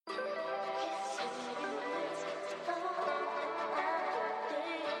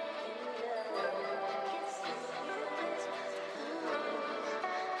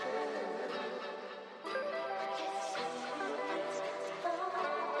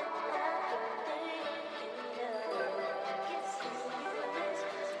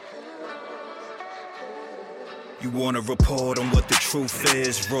You want to report on what the truth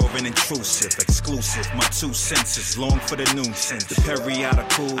is, raw and intrusive, exclusive. My 2 senses, long for the nuisance. The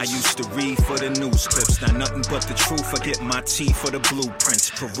periodicals I used to read for the news clips. Now nothing but the truth, I get my tea for the blueprints.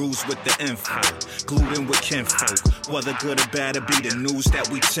 Peruse with the info, glued in with kinfolk. Whether good or bad, it be the news that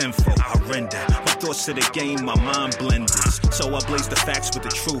we tenfold. I render my thoughts to the game, my mind blenders. So I blaze the facts with the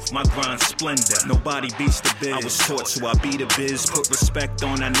truth, my grind splendor. Nobody beats the biz. I was taught to I be the biz. Put respect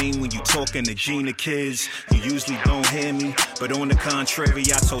on our name when you talking to Gina kids. You usually don't hear me, but on the contrary,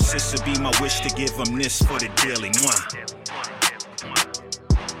 I told sis to be my wish to give them this for the daily. Mwah.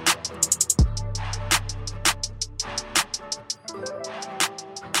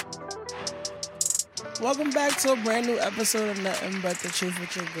 Welcome back to a brand new episode of Nothing But the Truth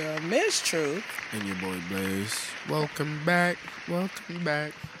with your girl, Miss Truth. And your boy Blaze. Welcome back. Welcome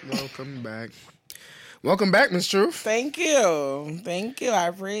back. Welcome back. Welcome back, Miss Truth. Thank you. Thank you. I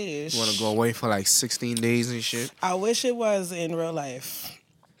appreciate. You want to go away for like 16 days and shit? I wish it was in real life.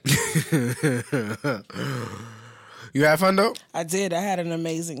 You had fun though? I did. I had an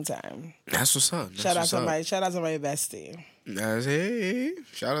amazing time. That's what's up. Shout out to my bestie. Hey,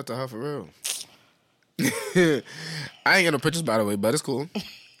 shout out to her for real. I ain't get no pictures, by the way, but it's cool.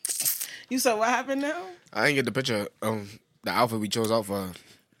 You said what happened now? I ain't get the picture of the outfit we chose out for.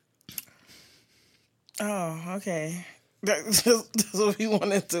 Oh, okay. That's what we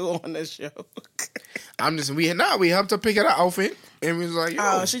want to do on the show. We helped her pick out an outfit, and we was like, yo.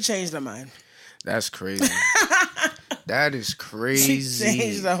 Oh, she changed her mind. That's crazy. That is crazy. She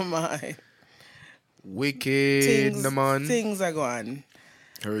changed her mind. Wicked, things are gone.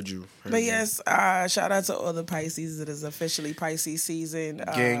 Heard you. But yes, shout out to all the Pisces. It is officially Pisces season.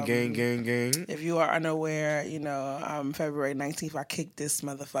 Gang. If you are unaware, February 19th, I kicked this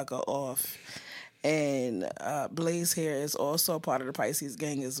motherfucker off. And Blaze here is also part of the Pisces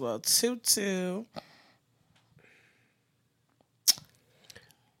gang as well. Tutu.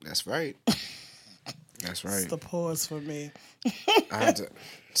 That's right. That's right. It's the pause for me. I had to.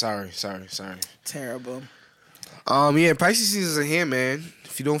 Sorry. Terrible. Yeah, Pisces season is here, man.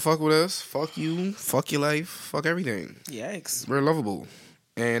 If you don't fuck with us, fuck you, fuck your life, fuck everything. Yikes. We're lovable.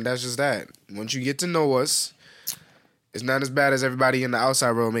 And that's just that. Once you get to know us, it's not as bad as everybody in the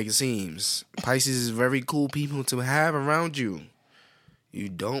outside world make it seems. Pisces is very cool people to have around you. You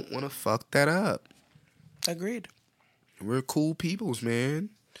don't want to fuck that up. Agreed. We're cool peoples, man.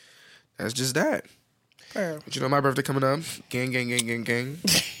 That's just that. Girl. But you know my birthday coming up. Gang.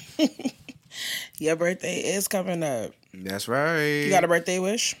 Your birthday is coming up. That's right. You got a birthday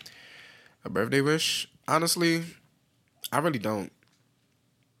wish? A birthday wish? Honestly, I really don't.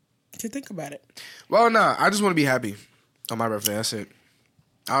 You think about it. Well, nah. I just want to be happy on my birthday. That's it.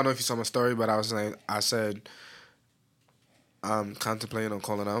 I don't know if you saw my story, but I said I'm contemplating on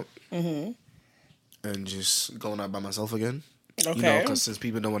calling out and just going out by myself again. Okay. Because since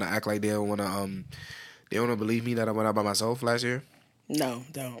people don't want to act like they don't want to believe me that I went out by myself last year. No,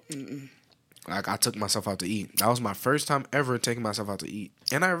 don't. Mm-mm. Like, I took myself out to eat. That was my first time ever taking myself out to eat.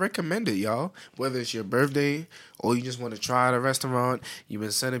 And I recommend it, y'all. Whether it's your birthday or you just want to try at a restaurant you've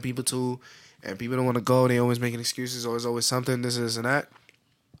been sending people to and people don't want to go, they always making excuses or there's always something, this and that.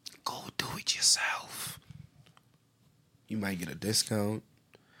 Go do it yourself. You might get a discount.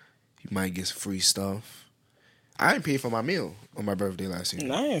 You might get some free stuff. I ain't paid for my meal on my birthday last year.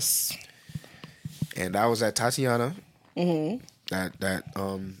 Nice. And I was at Tatiana. Mm-hmm. That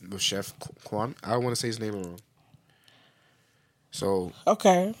was Chef Kwan. I don't want to say his name wrong. So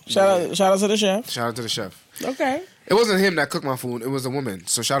okay, shout out to the chef. Shout out to the chef. Okay, it wasn't him that cooked my food. It was a woman.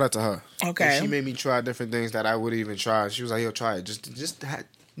 So shout out to her. Okay, and she made me try different things that I wouldn't even try. She was like, "Yo, try it. Just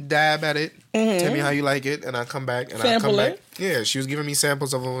dab at it. Tell me how you like it, and I come back and sample I come back." Yeah, she was giving me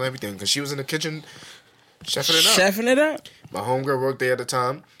samples of everything because she was in the kitchen chefing it up. My homegirl worked there at the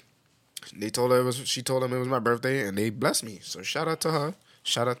time. She told them it was my birthday, and they blessed me. So shout out to her.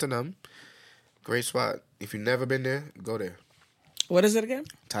 Shout out to them. Great spot. If you've never been there, go there. What is it again?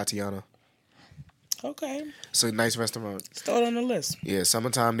 Tatiana. Okay. It's a nice restaurant. Throw it on the list. Yeah,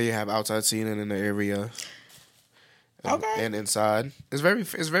 summertime they have outside seating in the area. Okay. And inside. It's very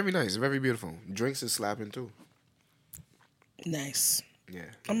nice. It's very beautiful. Drinks is slapping too. Nice. Yeah.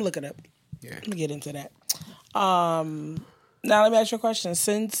 I'm gonna look it up. Yeah. Let me get into that. Now let me ask you a question.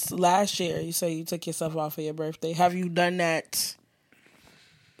 Since last year, you say you took yourself out for your birthday. Have you done that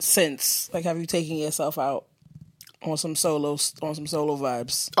since? Like, have you taken yourself out on some solo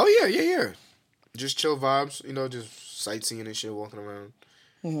vibes? Oh yeah. Just chill vibes, just sightseeing and shit, walking around,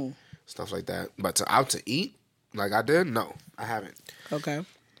 stuff like that. But out to eat, like I did, no, I haven't. Okay.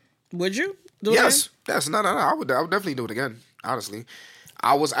 Would you do it? Yes. No. I would definitely do it again. Honestly,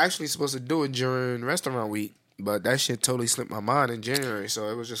 I was actually supposed to do it during restaurant week, But that shit totally slipped my mind in January, so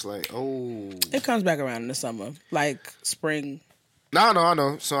it was just like, oh. It comes back around in the summer, like spring. No, I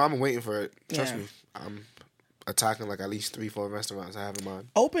know. So I'm waiting for it. Trust Yeah. me. I'm attacking like at least 3-4 restaurants I have in mind.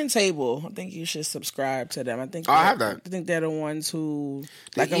 Open Table. I think you should subscribe to them. I think I have that. I think they're the ones who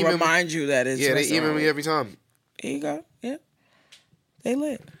They can email remind you that it's Yeah, they email restaurant. me every time. There you go. Yeah, they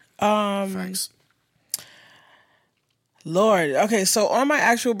lit. Thanks. Lord. Okay, so on my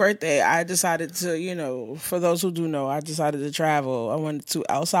actual birthday, I decided to, for those who do know, I decided to travel. I went to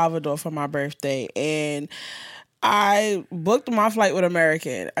El Salvador for my birthday, and I booked my flight with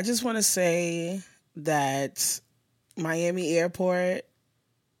American. I just want to say that Miami Airport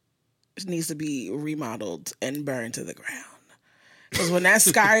needs to be remodeled and burned to the ground. Because when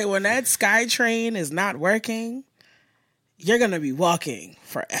that sky train is not working, you're gonna be walking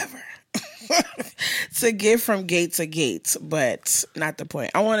forever to get from gate to gate. But not the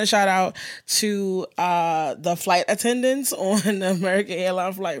point. I want to shout out to the flight attendants on the American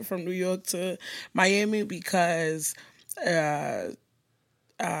Airlines flight from New York to Miami because I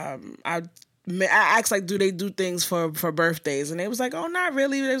asked, like, do they do things for birthdays? And they was like, oh, not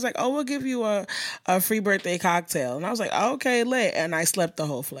really. They was like, oh, we'll give you a free birthday cocktail. And I was like, oh, okay, lit. And I slept the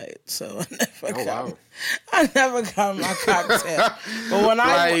whole flight. So I never got my cocktail. But when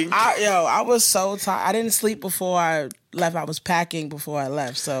I was so tired. I didn't sleep before I left. I was packing before I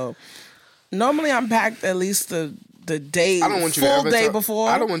left. So normally I'm packed at least the day, full day before.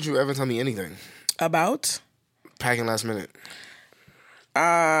 I don't want you to ever tell me anything. About? Packing last minute.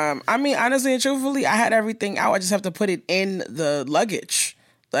 I mean, honestly and truthfully, I had everything out. I just have to put it in the luggage.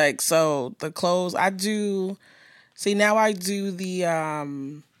 Like, so the clothes, I do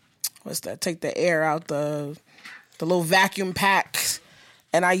the, what's that? Take the air out, the little vacuum pack.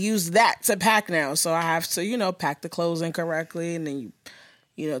 And I use that to pack now. So I have to, pack the clothes in correctly. And then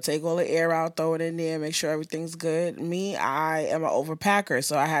you take all the air out, throw it in there, make sure everything's good. Me, I am an overpacker.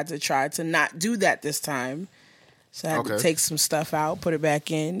 So I had to try to not do that this time. So I had to take some stuff out, put it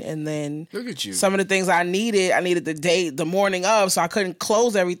back in, and then look at you. Some of the things I needed the morning of, so I couldn't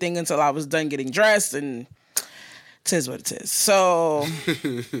close everything until I was done getting dressed, and 'tis what it is. So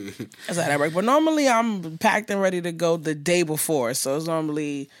that's how that works. But normally I'm packed and ready to go the day before, so it's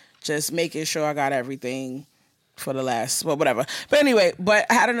normally just making sure I got everything for the last, whatever. But anyway, I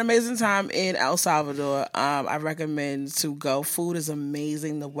had an amazing time in El Salvador. I recommend to go. Food is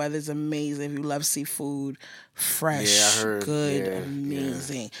amazing. The weather's amazing. If you love seafood, fresh, good,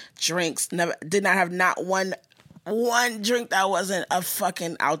 amazing. Drinks, did not have not one drink that wasn't a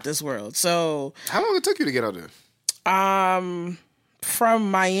fucking out this world. So how long it took you to get out there? From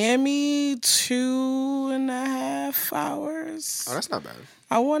Miami, 2.5 hours. Oh, that's not bad.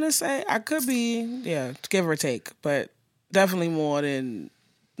 I want to say I could be, give or take, but definitely more than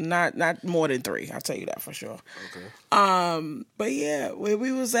not more than 3. I'll tell you that for sure. Okay. But yeah, where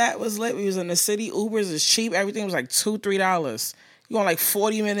we was at was lit. We was in the city. Ubers is cheap. Everything was like $2-3. You going like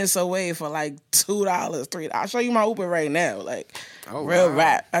 40 minutes away for like $2, $3. I'll show you my Uber right now. Like real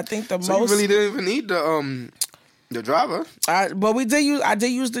rap. I think the most. You really didn't even need the driver. But I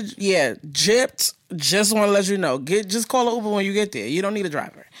did use the gypped. Just want to let you know, just call an Uber when you get there. You don't need a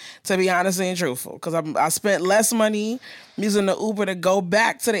driver, to be honest and truthful, because I spent less money using the Uber to go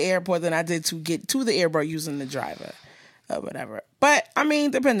back to the airport than I did to get to the airport using the driver or whatever. But I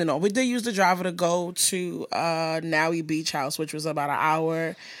mean, depending on, we did use the driver to go to Naui Beach House, which was about 1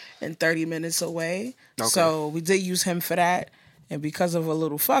 hour and 30 minutes away. Okay. So we did use him for that. And because of a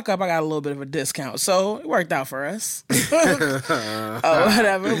little fuck up, I got a little bit of a discount. So it worked out for us.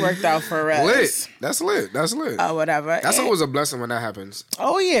 Whatever. It worked out for us. Lit. That's lit. Whatever. That's always a blessing when that happens.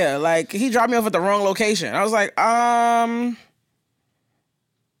 Oh, yeah. Like, he dropped me off at the wrong location. I was like,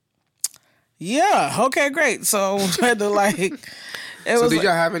 yeah. Okay, great. So I had to, like... Did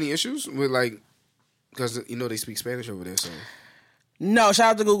y'all have any issues with, like... Because, they speak Spanish over there, so... No,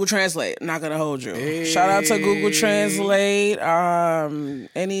 shout out to Google Translate. I'm not gonna hold you. Hey. Shout out to Google Translate.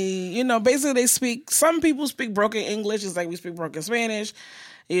 Basically some people speak broken English. It's like we speak broken Spanish.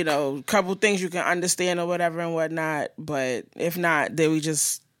 A couple things you can understand or whatever and whatnot. But if not, then we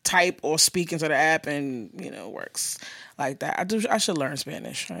just type or speak into the app and, it works like that. I should learn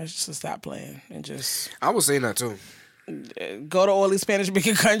Spanish. I should stop playing and just... I was saying that too. Go to all these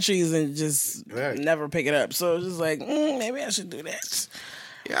Spanish-speaking countries and just never pick it up. So it's just like, maybe I should do that.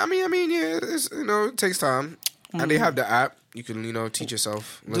 Yeah, I mean, it's, it takes time. Mm-hmm. And they have the app. You can, teach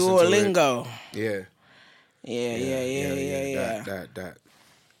yourself. Duolingo. Yeah. Yeah. That.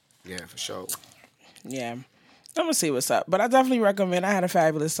 Yeah, for sure. Yeah. I'm going to see what's up. But I definitely recommend. I had a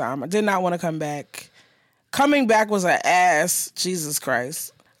fabulous time. I did not want to come back. Coming back was an ass. Jesus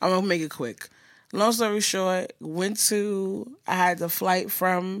Christ. I'm going to make it quick. Long story short, I had the flight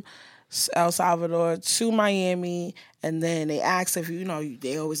from El Salvador to Miami, and then they asked if,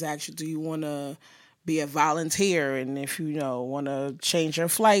 they always ask you, do you want to be a volunteer, and if you want to change your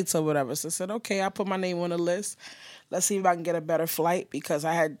flights or whatever. So I said, okay, I put my name on the list. Let's see if I can get a better flight, because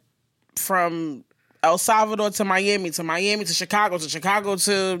I had from El Salvador to Miami to Chicago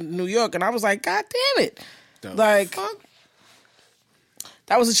to New York, and I was like, God damn it. Fuck?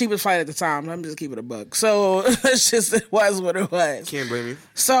 That was the cheapest flight at the time. Let me just keep it a buck. So it was what it was. Can't blame you.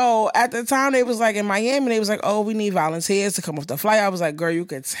 So at the time, they was like in Miami, they was like, oh, we need volunteers to come off the flight. I was like, girl, you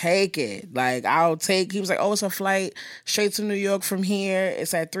could take it. Like, he was like, oh, it's a flight straight to New York from here.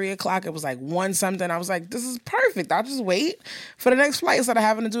 It's at 3:00. It was like 1 something. I was like, this is perfect. I'll just wait for the next flight instead of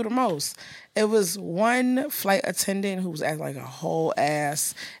having to do the most. It was one flight attendant who was acting like a whole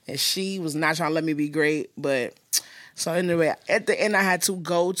ass, and she was not trying to let me be great, but... So anyway, at the end, I had to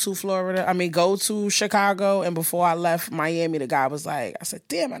go to Chicago. And before I left Miami, the guy was like, I said,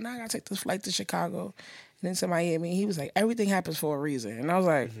 damn, I now got to take this flight to Chicago and then to Miami. He was like, everything happens for a reason. And I was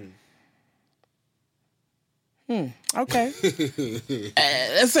like, okay.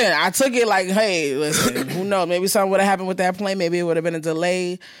 Listen, I took it like, hey, listen, who knows? Maybe something would have happened with that plane. Maybe it would have been a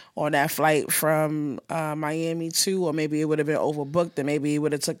delay on that flight from Miami to, or maybe it would have been overbooked, and maybe it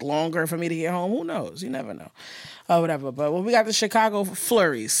would have took longer for me to get home. Who knows? You never know. Or whatever. But when we got to Chicago,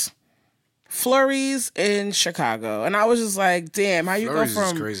 flurries in Chicago, and I was just like, damn, how you Flurries go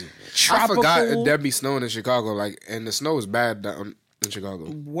from is crazy. tropical... I forgot there be snowing in Chicago, and the snow is bad down in Chicago.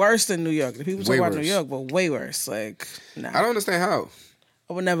 Worse than New York. The people talk Way about worse. New York, but way worse. Like, nah. I don't understand how.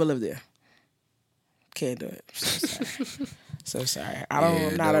 I would never live there. Can't do it. So sorry.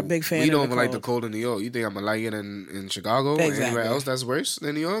 I'm not a big fan of the cold. We don't like the cold in New York. You think I'm going to like it in Chicago? Exactly. Anywhere else that's worse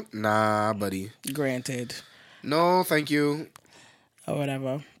than New York? Nah, buddy. Granted. No, thank you. Or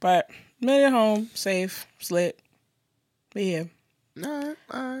whatever. But made it home, safe, slit. Be here. Nah,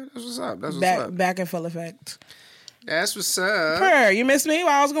 that's what's up. That's what's up. Back in full effect. That's what's up. Per, you missed me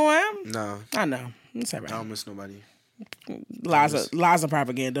while I was going? No. I know. It's all right. I don't miss nobody. Lies of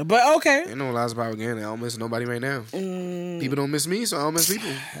propaganda. But okay. Ain't no lies of propaganda. I don't miss nobody right now. People don't miss me, so I don't miss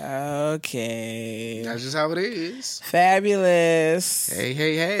people. Okay. That's just how it is. Fabulous.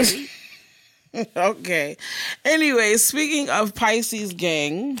 Hey. Okay. Anyway, speaking of Pisces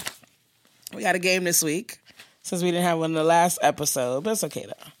gang, we got a game this week since we didn't have one in the last episode, but it's okay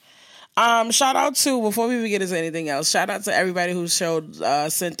though. Shout out to, before we even get into anything else, shout out to everybody who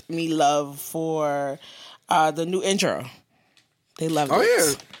sent me love for the new intro. They loved it. Oh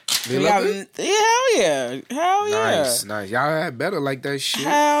yeah. They loved it? Yeah, hell yeah. Nice. Y'all had better like that shit.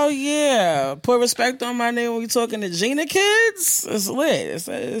 Hell yeah. Put respect on my name when we talking to Gina kids. It's lit. It's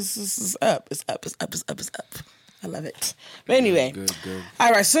up. It's up. I love it. But anyway. Good.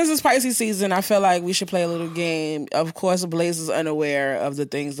 All right. Since it's Pisces season, I feel like we should play a little game. Of course, Blaze is unaware of the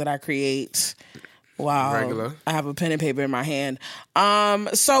things that I create. Wow. Regular. I have a pen and paper in my hand.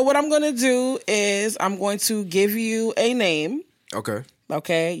 So what I'm going to do is I'm going to give you a name. Okay.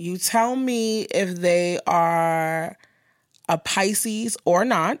 You tell me if they are a Pisces or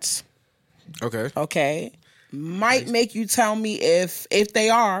not. Okay. Might make you tell me if they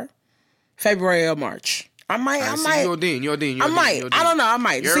are February or March. I might. You're Dean. I might. I don't know. I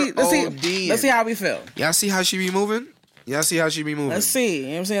might. Let's see how we feel. Y'all see how she be moving? Let's see. You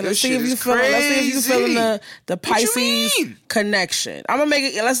know what I'm saying? Let's see if you feel. Let's see if you feeling the Pisces connection. I'm gonna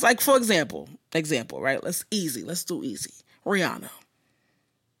make it. Let's, like, for example, right? Let's do easy. Rihanna.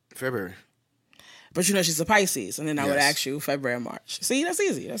 February. But she's a Pisces, and then I would ask you February and March. See, that's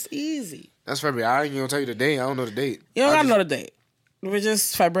easy. That's February. I ain't gonna tell you the date. I don't know the date. You don't gotta know the date. We're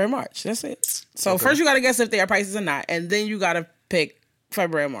just February and March. That's it. So first you gotta guess if they are Pisces or not, and then you gotta pick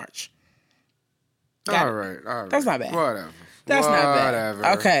February and March. All right. That's not bad. Whatever. That's not bad.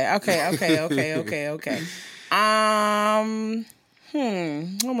 Okay. I'm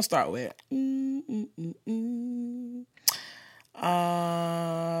gonna start with.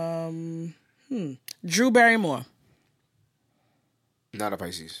 Drew Barrymore. Not a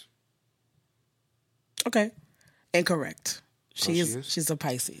Pisces. Okay. Incorrect. She's a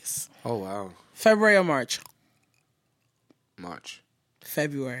Pisces. Oh wow. February or March? March.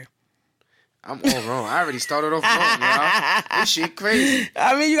 February. I'm all wrong. I already started off wrong, y'all. This shit crazy.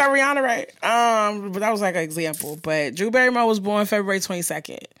 I mean, you got Rihanna right. But that was like an example. But Drew Barrymore was born February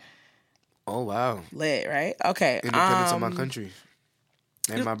 22nd. Oh wow. Lit, right? Okay. Independence of my country.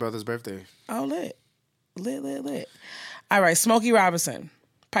 And my brother's birthday. Oh, lit. Lit. All right, Smokey Robinson.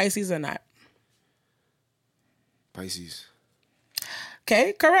 Pisces or not? Pisces.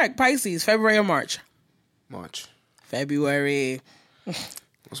 Okay, correct. Pisces. February or March? March. February.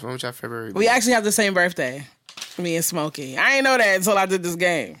 What's wrong with y'all February? We actually have the same birthday. Me and Smokey. I ain't know that until I did this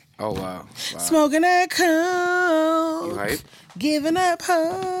game. Oh, wow. Smoking that coke. You hype? Giving up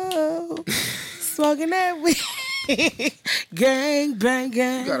hope. Smoking that weed. Gang, bang,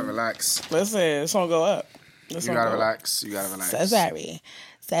 gang. You gotta relax. Listen, this song go up. You gotta relax. So sorry.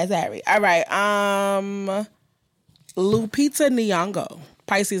 All right. Lupita Nyong'o.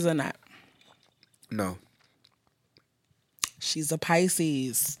 Pisces or not? No. She's a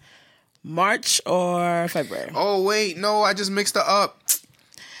Pisces. March or February? Oh, wait. No, I just mixed her up.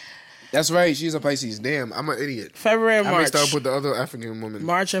 That's right. She's a Pisces. Damn, I'm an idiot. February or March? I mixed her up with the other African woman.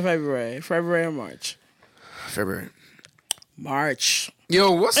 March or February? February or March? February. March.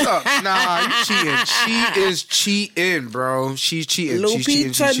 Yo, what's up? Nah, you cheating. She is cheating, bro. She's cheating.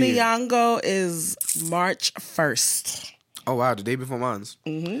 Lupita Nyong'o is March 1st. Oh, wow. The day before mine.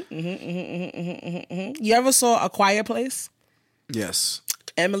 You ever saw A Quiet Place? Yes.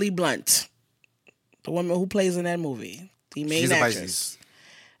 Emily Blunt, the woman who plays in that movie, the main She's actress. A Pisces.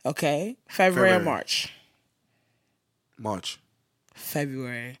 Okay, February or March? March.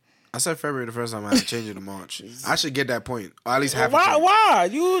 February. I said February the first time. I had to change it to March. I should get that point, or at least half. Why? A point. Why?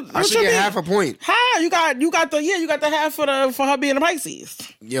 I should get half a point. How? You got the half for her being a Pisces.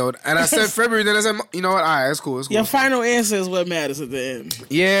 Yo, and I said February. Then I said, you know what? All right, that's cool. Your final answer is what matters at the end.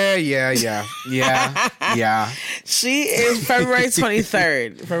 Yeah. She is February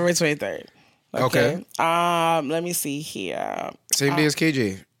 23rd. February 23rd. Okay. Let me see here. Same day as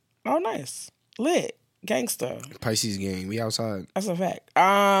KJ. Oh, nice. Lit. Gangster. Pisces gang. We outside. That's a fact.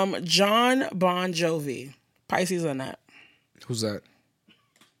 John Bon Jovi. Pisces or not? Who's that?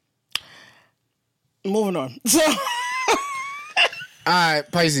 Moving on.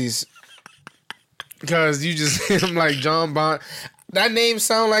 Alright, Pisces. Because you just, I'm like John Bon. That name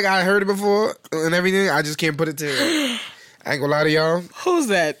sound like I heard it before and everything. I just can't put it together. I ain't gonna lie to y'all. Who's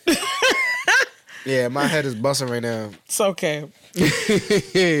that? Yeah, my head is busting right now. It's okay.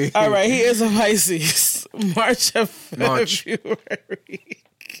 All right, he is a Pisces. March or February.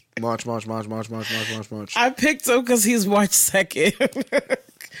 March. I picked him because he's March 2nd.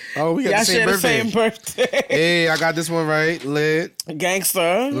 Oh, we got the same birthday. The same birthday. Hey, I got this one right. Lit.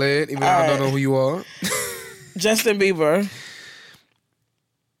 Gangster. Lit, even though I don't know who you are. Justin Bieber.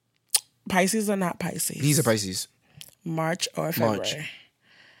 Pisces or not Pisces? He's a Pisces. March or February?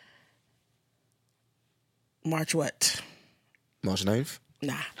 March what? March 9th?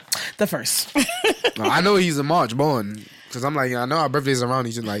 Nah, the 1st. No, I know he's a March born. Because I'm like, I know our birthday's around.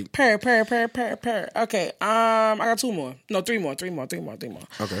 He's just like... Pair. Okay, I got 2 more. No, 3 more.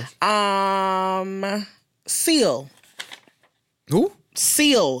 Okay. Seal. Who?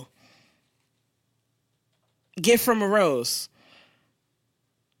 Seal. Gift from a Rose.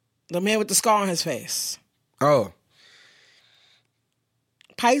 The man with the scar on his face. Oh.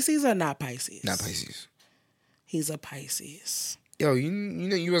 Pisces or not Pisces? Not Pisces. He's a Pisces. Yo, you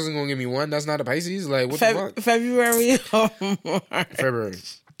know you wasn't going to give me one? That's not a Pisces? Like, what the fuck? February or March? February.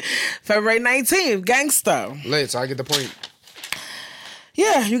 February 19th. Gangster. Lit, so I get the point.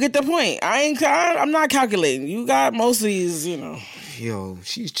 Yeah, you get the point. I'm not calculating. You got most of these, you know. Yo,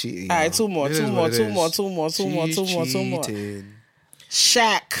 she's cheating. All right, 2 more.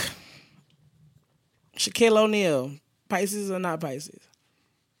 Shaq. Shaquille O'Neal. Pisces or not Pisces?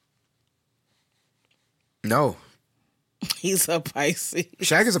 No. He's a Pisces.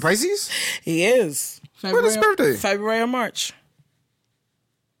 Shaq is a Pisces? He is. When is his birthday? February or March?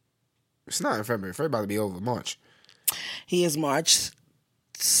 It's not in February. February about to be over. March. He is March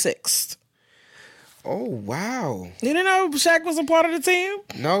 6th. Oh, wow. You didn't know Shaq was a part of the team?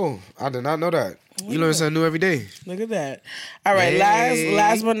 No, I did not know that. You learn something new every day. Look at that. All right,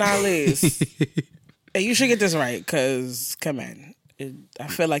 last but not least. Hey, you should get this right, because, come on. I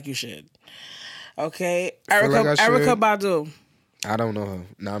feel like you should. Okay, Erykah Badu. I don't know her.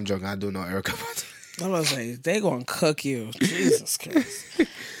 No, I'm joking. I do know Erykah Badu. I'm going to say, they going to cook you. Jesus Christ.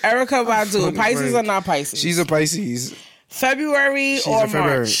 Erykah Badu, Pisces or not Pisces? She's a Pisces. February or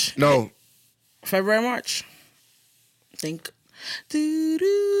March? No. February, March? Think.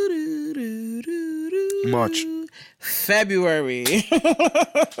 March. February.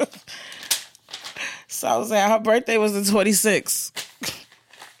 So I was saying her birthday was the 26th.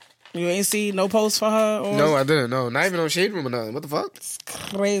 You ain't see no post for her? Or? No, I didn't. No, not even on Shade Room or nothing. What the fuck? It's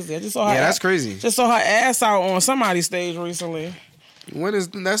crazy. I just saw her. Yeah, that's crazy. Just saw her ass out on somebody's stage recently.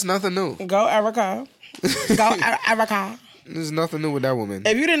 That's nothing new. Go Erykah. Go Erykah. There's nothing new with that woman.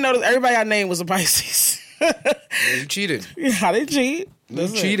 If you didn't notice, everybody I named was a Pisces. Yeah, you cheated. I didn't cheat. You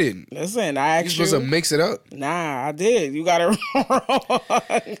cheated. Listen, I asked you. You're supposed to mix it up. Nah, I did. You got it wrong.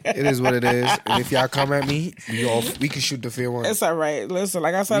 It is what it is. And if y'all come at me, we can shoot the fair one. It's all right. Listen,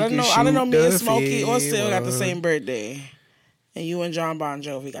 like I said, I didn't know me and Smokey or Sil got the same birthday. And you and John Bon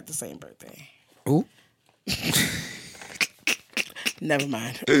Jovi got the same birthday. Ooh. Never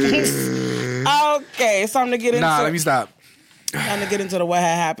mind. Okay, it's time to get into... Nah, let me stop. Time to get into what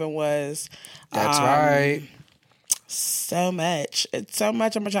had happened was... That's right. So much. It's so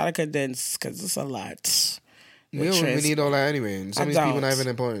much I'm going to try to condense because it's a lot. We don't even need all that anyway. Some of these people not even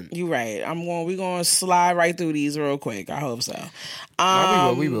important. You're right. We're going to slide right through these real quick. I hope so.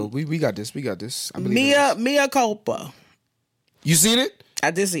 We will. We got this. We got this. I believe Mea Culpa. You seen it?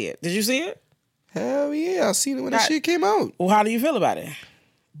 I did see it. Did you see it? Hell yeah. I seen it when that shit came out. Well, how do you feel about it?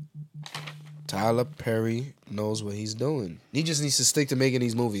 Tyler Perry knows what he's doing. He just needs to stick to making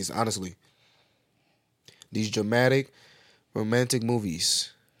these movies, honestly. These dramatic, romantic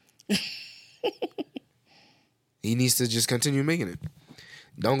movies. He needs to just continue making it.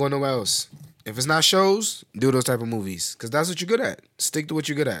 Don't go nowhere else. If it's not shows, do those type of movies. Because that's what you're good at. Stick to what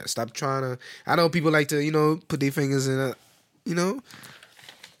you're good at. Stop trying to... I know people like to, put their fingers in,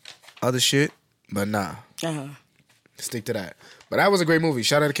 other shit. But nah. Stick to that. But that was a great movie.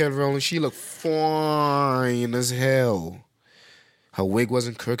 Shout out to Kevin Rowland. She looked fine as hell. Her wig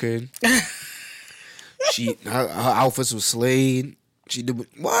wasn't crooked. Her outfits was slayed. She did...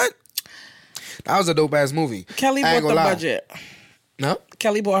 What? That was a dope-ass movie. Kelly bought the budget. No?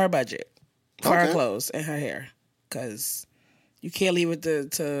 Kelly bought her budget for her clothes and her hair. Because you can't leave it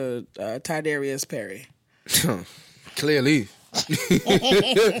to Tydarius Perry. Clearly.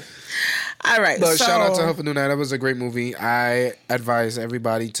 All right. But shout out to her for doing that. That was a great movie. I advise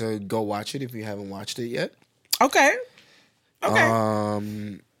everybody to go watch it if you haven't watched it yet. Okay.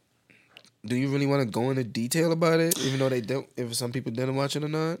 Do you really want to go into detail about it, even though they don't? If some people didn't watch it or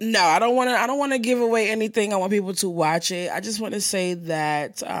not? No, I don't want to give away anything. I want people to watch it. I just want to say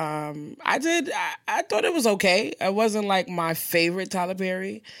that I thought it was okay. It wasn't like my favorite Tyler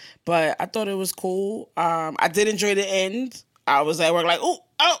Perry, but I thought it was cool. I did enjoy the end. I was at work like,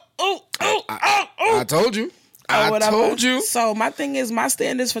 I told you. I told you. So my thing is, my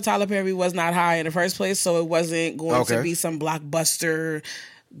standards for Tyler Perry was not high in the first place, so it wasn't going to be some blockbuster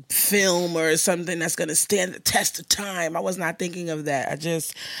film or something that's going to stand the test of time. I was not thinking of that. I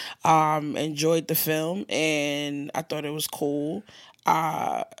just enjoyed the film and I thought it was cool.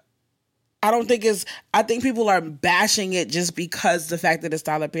 I think people are bashing it just because the fact that it's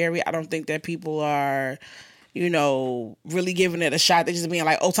Tyler Perry. I don't think that people are, really giving it a shot. They're just being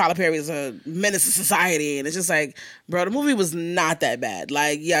like, oh, Tyler Perry is a menace to society. And it's just like, bro, the movie was not that bad.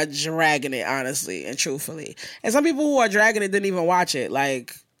 Like, yeah, dragging it, honestly and truthfully. And some people who are dragging it didn't even watch it.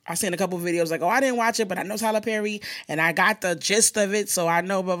 Like, I seen a couple of videos like, oh, I didn't watch it, but I know Tyler Perry and I got the gist of it, so I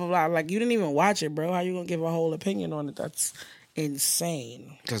know blah, blah, blah. Like, you didn't even watch it, bro. How you going to give a whole opinion on it? That's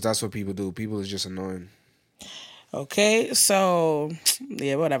insane. Because that's what people do. People is just annoying. Okay, so,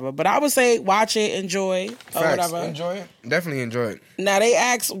 yeah, whatever. But I would say watch it, enjoy, or whatever. Enjoy it. Definitely enjoy it. Now, they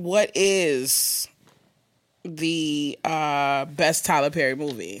asked, what is the best Tyler Perry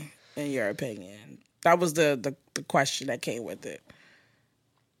movie, in your opinion? That was the question that came with it.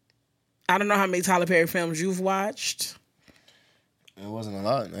 I don't know how many Tyler Perry films you've watched. It wasn't a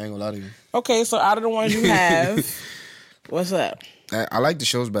lot. I ain't gonna lie to you. Okay, so out of the ones you have, what's up? I like the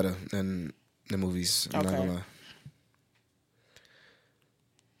shows better than the movies. I'm not gonna lie.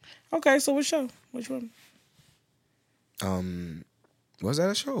 Okay, so what show? Which one? Was that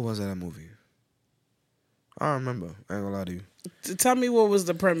a show or was that a movie? I don't remember. I ain't gonna lie to you. Tell me what was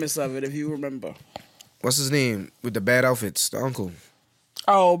the premise of it, if you remember. What's his name? With the bad outfits, the uncle.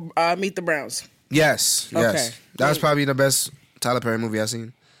 Oh, Meet the Browns. Yes. Okay. That was probably the best Tyler Perry movie I've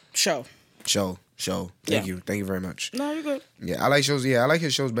seen. Show. Thank you very much. No, you're good. Yeah, I like shows. Yeah, I like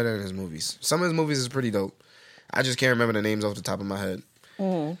his shows better than his movies. Some of his movies is pretty dope. I just can't remember the names off the top of my head.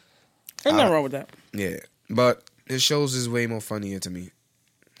 Mm-hmm. Ain't nothing wrong with that. Yeah, but his shows is way more funnier to me.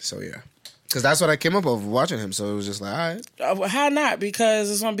 So yeah, because that's what I came up with watching him. So it was just like, all right. How not?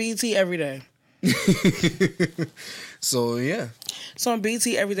 Because it's on BET every day. So yeah, it's on BET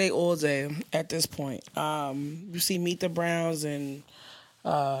every day, all day. At this point, you see Meet the Browns and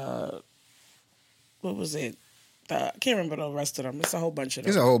what was it? I can't remember the rest of them. It's a whole bunch of them.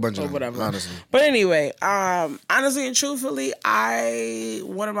 It's a whole bunch of them, whatever. honestly. But anyway, honestly and truthfully,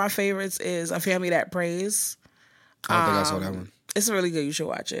 one of my favorites is A Family That Prays. I don't think I saw that one. It's really good. You should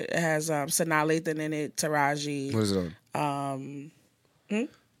watch it. It has Sanaa Lathan in it, Taraji. What is it on?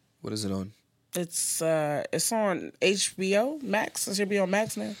 What is it on? It's on HBO Max. It should be on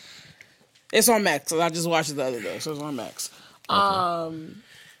Max now. It's on Max. I just watched it the other day, so it's on Max.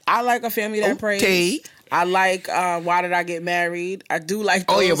 I like A Family That Prays. I like Why Did I Get Married? I do like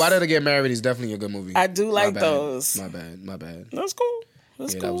those. Oh, yeah, Why Did I Get Married is definitely a good movie. I do like those. My bad. That's cool.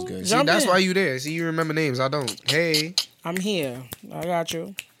 That's cool. That was good. Jump See, that's in. why you there. See, you remember names. I don't. Hey. I'm here. I got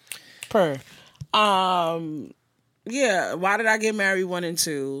you. Yeah, Why Did I Get Married 1 and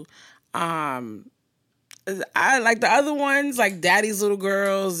 2. I like the other ones, like Daddy's Little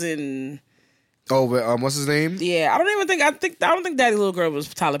Girls and... Oh, but what's his name? Yeah, I don't think Daddy's Little Girl was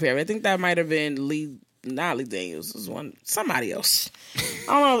Tyler Perry. I think that might have been not Lee Daniels. It was somebody else.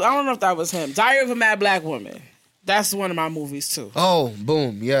 I don't know if that was him. Diary of a Mad Black Woman. That's one of my movies too. Oh,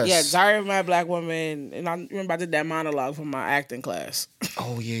 boom, yes. Yeah, Diary of a Mad Black Woman. And I remember I did that monologue from my acting class.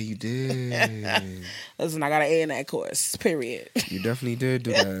 Oh, yeah, you did. Listen, I got an A in that course, period. You definitely did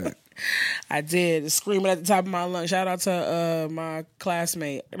do that. I did, screaming at the top of my lungs. Shout out to my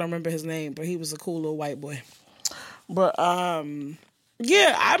classmate. I don't remember his name, but he was a cool little white boy. But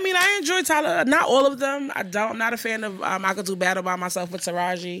yeah, I mean, I enjoy Tyler. Not all of them. I'm not a fan of I Could Do Battle by Myself with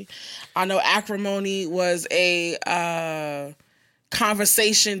Taraji. I know Acrimony was a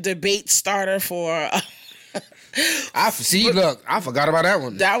conversation debate starter for. I forgot about that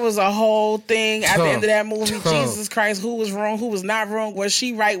one. That was a whole thing at the end of that movie. Jesus Christ, who was wrong? Who was not wrong? Was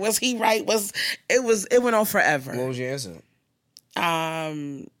she right? Was he right? It went on forever. What was your answer?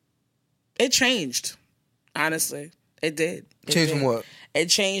 It changed. Honestly, it did. Changed from what? It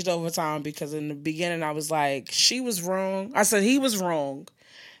changed over time because in the beginning I was like, she was wrong. I said he was wrong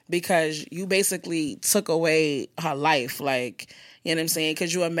because you basically took away her life. Like, you know what I'm saying?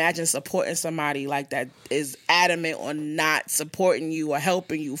 Could you imagine supporting somebody like that is adamant on not supporting you or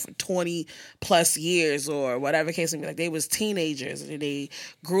helping you for 20 plus years or whatever case may be? Like, they was teenagers and they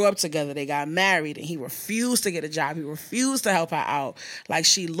grew up together. They got married and he refused to get a job. He refused to help her out. Like,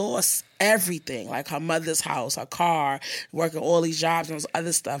 she lost everything, like her mother's house, her car, working all these jobs and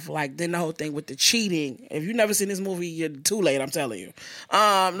other stuff. Like, then the whole thing with the cheating. If you've never seen this movie, you're too late, I'm telling you.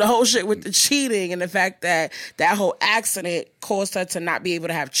 The whole shit with the cheating and the fact that that whole accident caused her to not be able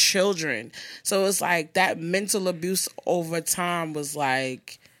to have children. So it's like that mental abuse over time was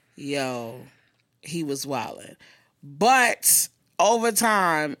like, yo, he was wilding. But over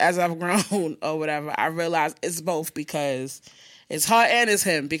time, as I've grown or whatever, I realized it's both because it's her and it's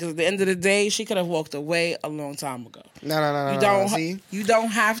him, because at the end of the day, she could have walked away a long time ago. No. You don't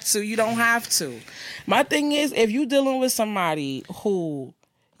have to. You don't have to. My thing is, if you dealing with somebody who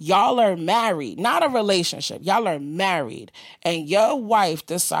y'all are married, not a relationship, y'all are married, and your wife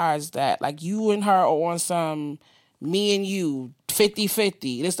decides that, like, you and her are on some me and you,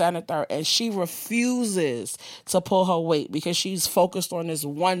 50-50, this, that, and the third, and she refuses to pull her weight because she's focused on this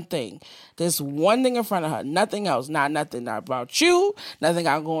one thing in front of her, nothing else, not about you, nothing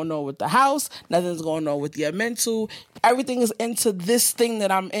got going on with the house, nothing's going on with your mental, everything is into this thing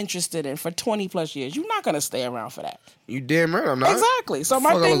that I'm interested in for 20 plus years. You're not going to stay around for that. You damn right I'm not. Exactly. So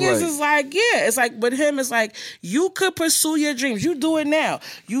my thing is like, yeah, it's like with him, it's like you could pursue your dreams. You do it now.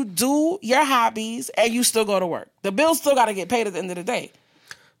 You do your hobbies and you still go to work. The bills still got to get paid at the end of the day.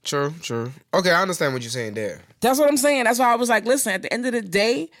 True. Okay, I understand what you're saying there. That's what I'm saying. That's why I was like, listen, at the end of the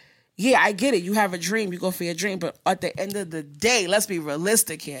day, yeah, I get it. You have a dream. You go for your dream. But at the end of the day, let's be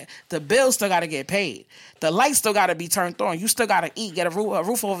realistic here. The bills still got to get paid. The lights still got to be turned on. You still got to eat, get a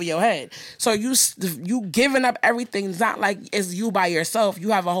roof over your head. So you giving up everything. It's not like it's you by yourself. You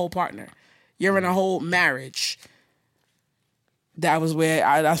have a whole partner. You're in a whole marriage. That was where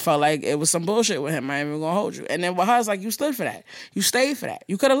I felt like it was some bullshit with him. I ain't even going to hold you. And then with her, it's like you stood for that. You stayed for that.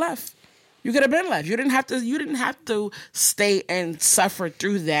 You could have left. You could have been left. You didn't have to stay and suffer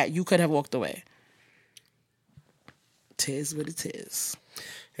through that. You could have walked away. Tis what it is.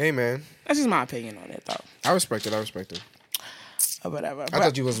 Hey, man. That's just my opinion on it, though. I respect it. Or whatever. I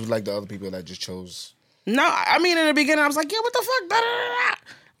thought you was like the other people that just chose. No, I mean, in the beginning, I was like, yeah, what the fuck? Da, da, da, da.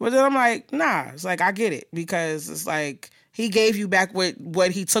 But then I'm like, nah. It's like, I get it. Because it's like, he gave you back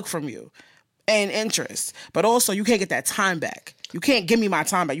what he took from you. And interest. But also, you can't get that time back. You can't give me my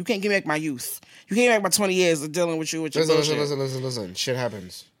time back. You can't give me back my youth. You can't give me back my 20 years of dealing with you with your bullshit. Listen. Shit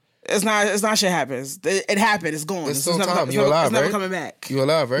happens. It's not shit happens. It happened. It's gone. It's still time. You alive, right? It's never coming back. You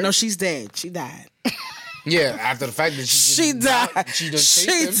alive, right? No, she's dead. She died. Yeah, after the fact that she died.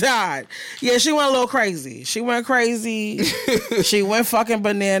 She died. Yeah, she went a little crazy. She went fucking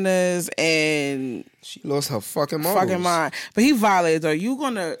bananas and she lost her fucking mind. But he violated her. You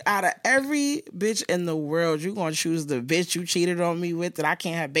gonna, out of every bitch in the world, you gonna choose the bitch you cheated on me with that I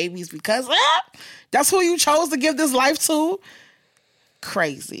can't have babies because that's who you chose to give this life to?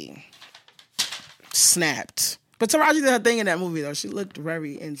 Crazy. Snapped. But Taraji did her thing in that movie though. She looked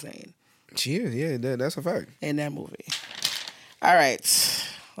very insane. She is, yeah, that's a fact. In that movie. All right,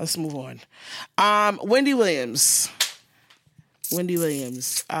 let's move on. Wendy Williams. I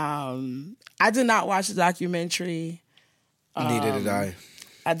did not watch the documentary. Neither did I.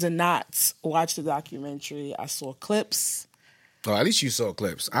 I did not watch the documentary. I saw clips. Oh, at least you saw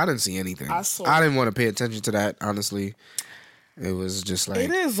clips. I didn't see anything. I saw. didn't want to pay attention to that, honestly. It was just like...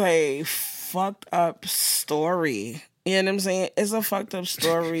 It is a fucked up story. You know what I'm saying? It's a fucked up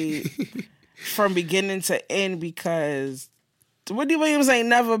story from beginning to end because Wendy Williams ain't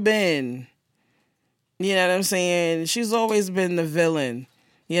never been... You know what I'm saying? She's always been the villain.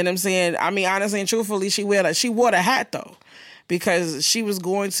 You know what I'm saying? I mean, honestly and truthfully, she wore the hat, though. Because she was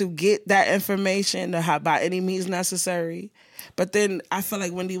going to get that information by any means necessary. But then I feel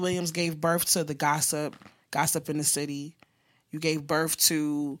like Wendy Williams gave birth to the gossip in the city. You gave birth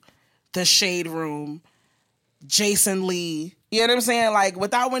to the Shade Room, Jason Lee. You know what I'm saying? Like,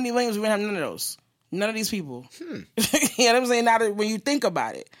 without Wendy Williams, we wouldn't have none of those. None of these people. You know what I'm saying? Now that when you think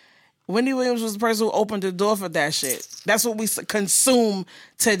about it. Wendy Williams was the person who opened the door for that shit. That's what we consume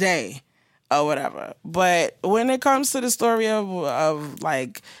today. Or whatever. But when it comes to the story of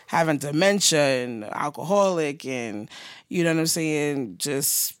like having dementia and alcoholic and you know what I'm saying,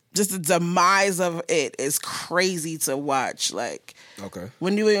 just the demise of it is crazy to watch. Like, okay,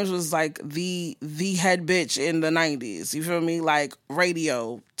 Wendy Williams was like the head bitch in the 90s. You feel me? Like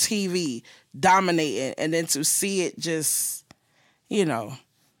radio, TV, dominating, and then to see it just, you know,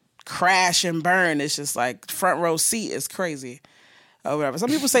 crash and burn. It's just like front row seat is crazy. Or whatever. Some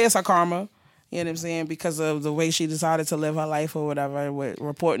people say it's her karma. You know what I'm saying? Because of the way she decided to live her life or whatever, with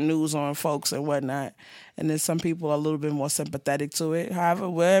reporting news on folks and whatnot. And then some people are a little bit more sympathetic to it. However,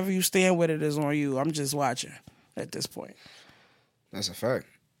 wherever you stand with it is on you. I'm just watching at this point. That's a fact.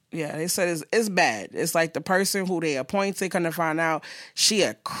 Yeah, they said it's bad. It's like the person who they appointed couldn't find out she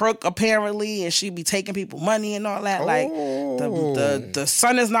a crook apparently, and she be taking people money and all that. Oh. Like the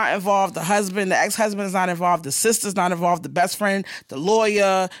son is not involved, the husband, the ex-husband is not involved, the sister's not involved, the best friend, the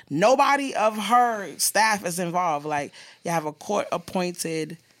lawyer, nobody of her staff is involved. Like you have a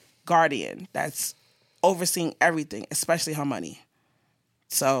court-appointed guardian that's overseeing everything, especially her money.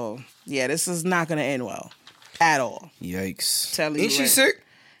 So yeah, this is not going to end well at all. Yikes! Ain't she sick?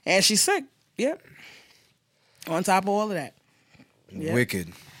 And she's sick. Yep. On top of all of that. Yep.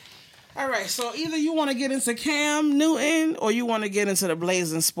 Wicked. All right. So either you want to get into Cam Newton or you want to get into the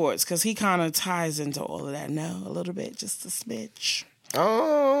Blazin Sports because he kind of ties into all of that now a little bit, just a smidge.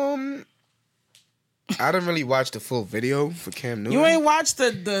 I didn't really watch the full video for Cam Newton. You ain't watched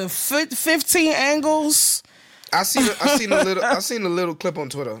the 15 angles? I seen a little clip on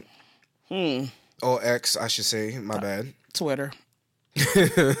Twitter. Or X, I should say. My bad. Twitter.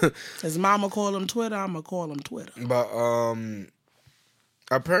 His mama call him Twitter, I'ma call him Twitter. But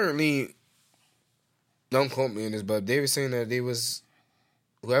apparently, don't quote me on this, but they were saying that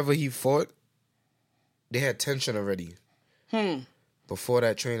whoever he fought, they had tension already. Before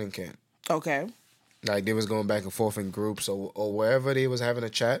that training camp. Okay. Like they was going back and forth in groups or wherever they was having a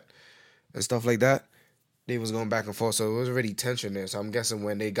chat and stuff like that. They was going back and forth, so it was already tension there. So I'm guessing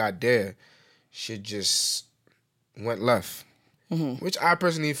when they got there, shit just went left. Which I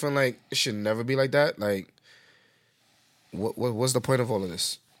personally feel like it should never be like that. Like, what's the point of all of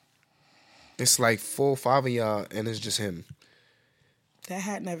this? It's like 4 or 5 of y'all, and it's just him. That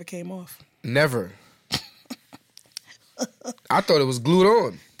hat never came off. Never. I thought it was glued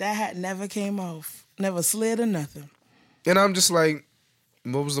on. That hat never came off. Never slid or nothing. And I'm just like,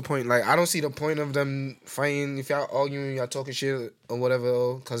 what was the point? Like, I don't see the point of them fighting. If y'all arguing, y'all talking shit or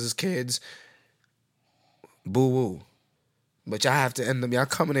whatever, because it's kids. Boo-woo. But y'all have to end up, y'all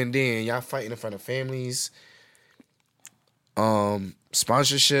coming in there and y'all fighting in front of families,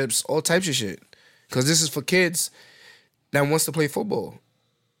 sponsorships, all types of shit. Because this is for kids that wants to play football.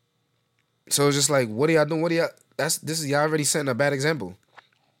 So it's just like, what are y'all doing? Y'all already setting a bad example.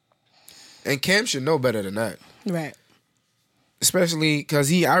 And Cam should know better than that. Right. Especially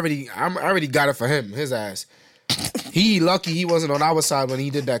because I already got it for him, his ass. He lucky he wasn't on our side when he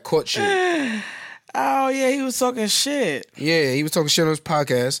did that court shit. Oh, yeah, he was talking shit. Yeah, he was talking shit on his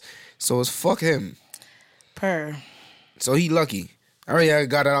podcast, so it's fuck him. So he lucky. I already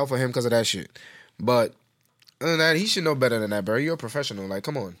got it out for him because of that shit. But other than that, he should know better than that, bro. You're a professional. Like,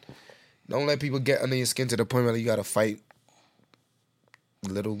 come on. Don't let people get under your skin to the point where you got to fight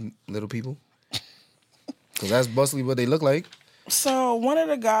little people. Because that's mostly what they look like. So one of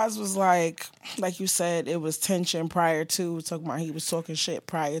the guys was like you said, it was tension prior to, he was talking shit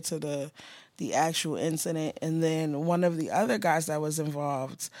prior to the actual incident, and then one of the other guys that was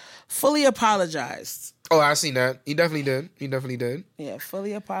involved fully apologized. Oh, I seen that. He definitely did. Yeah,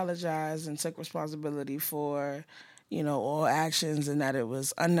 fully apologized and took responsibility for, all actions, and that it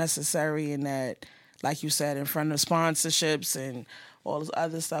was unnecessary, and that, like you said, in front of sponsorships and all this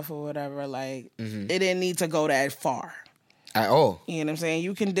other stuff or whatever, like, it didn't need to go that far. At all. You know what I'm saying?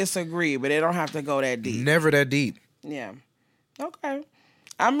 You can disagree, but it don't have to go that deep. Never that deep. Yeah. Okay.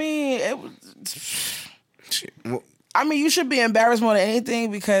 I mean, it was... you should be embarrassed more than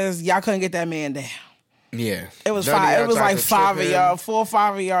anything because y'all couldn't get that man down. Yeah. It was five. It was like 5 of y'all, 4 or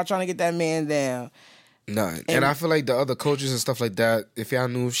 5 of y'all trying to get that man down. Nah, and I feel like the other coaches and stuff like that, if y'all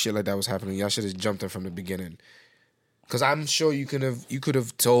knew shit like that was happening, y'all should have jumped in from the beginning. Because I'm sure you could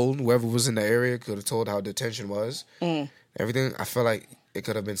have told, whoever was in the area could have told how the tension was. Everything. I feel like it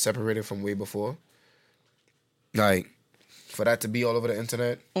could have been separated from way before. Like, for that to be all over the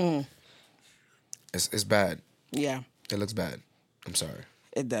internet, it's bad. Yeah. It looks bad. I'm sorry.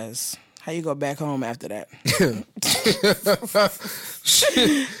 It does. How you go back home after that?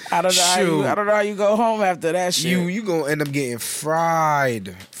 I don't know how you go home after that shit. You gonna end up getting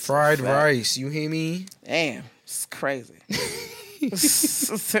fried rice. You hear me? Damn, it's crazy.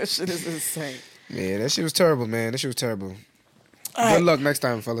 That shit is insane. Yeah, that shit was terrible, man. That shit was terrible. Good luck next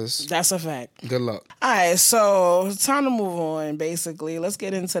time, fellas. That's a fact. Good luck. All right, so time to move on, basically. Let's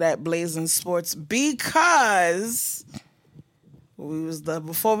get into that Blazin Sports because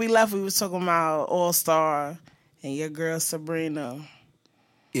before we left, we was talking about All-Star and your girl Sabrina.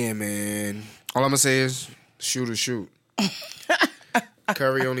 Yeah, man. All I'm going to say is shoot or shoot.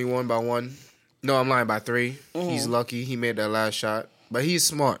 Curry only won by 1. No, I'm lying, by 3. He's lucky. He made that last shot. But he's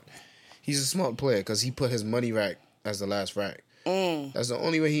smart. He's a smart player because he put his money rack as the last rack. That's the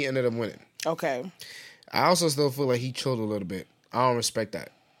only way he ended up winning. Okay. I also still feel like he chilled a little bit. I don't respect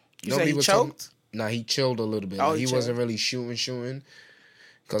that. You said he choked? Nah, he chilled a little bit. Oh, like, he chilled. wasn't really shooting.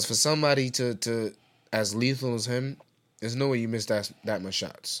 Because for somebody to as lethal as him, there's no way you miss that much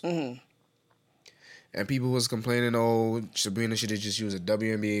shots. And people was complaining, oh, Sabrina should have just used a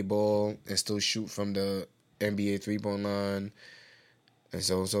WNBA ball and still shoot from the NBA 3-point line. And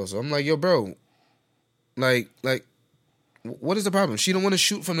so I'm like, yo, bro, like, what is the problem? She don't want to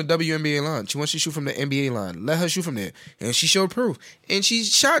shoot from the WNBA line. She wants to shoot from the NBA line. Let her shoot from there. And she showed proof. And she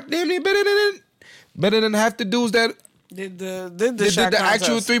shot damn near better than half the dudes that did the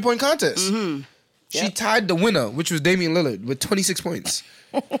actual 3-point contest. Yep. She tied the winner, which was Damian Lillard, with 26 points.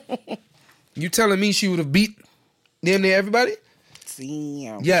 You telling me she would have beat damn near everybody?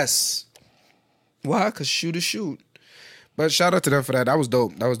 Damn. Yes. Why? Because shoot. But shout out to them for that. That was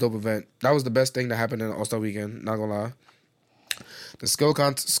dope. That was a dope event. That was the best thing that happened in the All-Star weekend, not gonna lie. The skill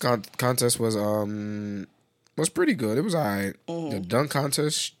contest was pretty good. It was all right. The dunk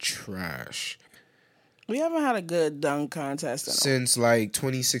contest, trash. We haven't had a good dunk contest since like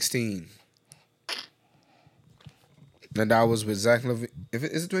 2016. And that was with Zach LaVine.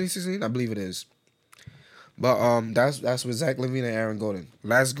 Is it 2016? I believe it is. But that's with Zach LaVine and Aaron Gordon.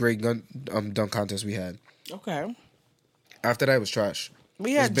 Last great dunk contest we had. Okay. After that, it was trash.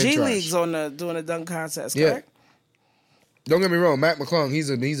 We had G Leagues doing a dunk contest, correct? Yeah. Don't get me wrong, Mac McClung, he's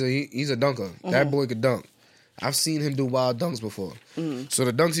a dunker. That boy could dunk. I've seen him do wild dunks before. So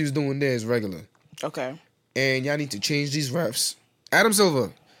the dunks he was doing there is regular. Okay. And y'all need to change these refs.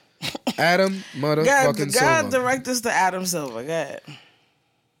 Silver. Silver. God direct us to Adam Silver. Go ahead.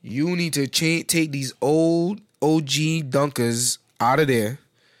 You need to take these old OG dunkers out of there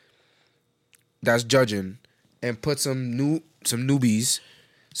that's judging and put some newbies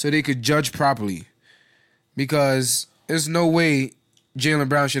so they could judge properly. Because there's no way Jaylen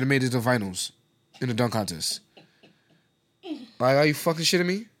Brown should have made it to the finals in the dunk contest. Like, are you fucking shitting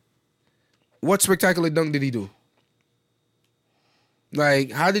me? What spectacular dunk did he do?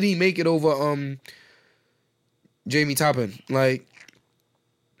 Like, how did he make it over Jamie Toppin? Like,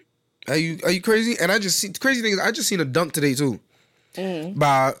 are you crazy? And the crazy thing is I just seen a dunk today too.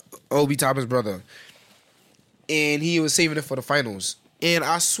 By Obi Toppin's brother. And he was saving it for the finals. And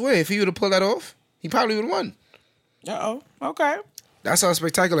I swear, if he would have pulled that off, he probably would have won. Uh-oh. Okay. That's how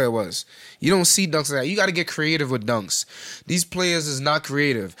spectacular it was. You don't see dunks like that. You got to get creative with dunks. These players is not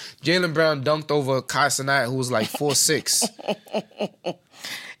creative. Jaylen Brown dunked over Kai Cenat, who was like 4'6".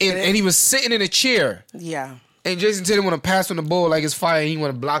 and he was sitting in a chair. Yeah. And Jason Tatum want to pass on the ball like it's fire. And he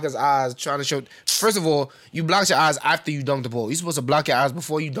want to block his eyes, trying to show. First of all, you block your eyes after you dunk the ball. You're supposed to block your eyes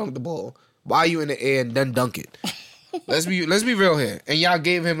before you dunk the ball. While you in the air and then dunk it. Let's be real here. And y'all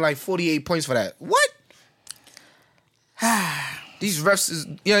gave him like 48 points for that. What? These refs is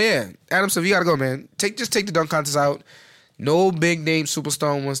yeah. Adam Silver, you gotta go, man. Just take the dunk contest out. No big name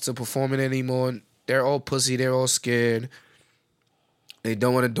superstar wants to perform it anymore. They're all pussy. They're all scared. They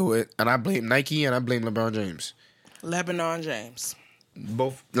don't want to do it. And I blame Nike and I blame LeBron James. Lebanon James.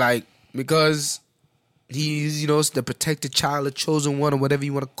 Both, like, because He's, the protected child, the chosen one, or whatever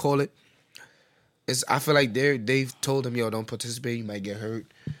you want to call it. I feel like they've told him, yo, don't participate. You might get hurt.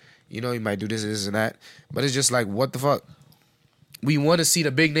 You might do this, and that. But it's just like, what the fuck? We want to see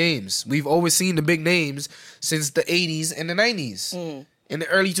the big names. We've always seen the big names since the 80s and the 90s. In the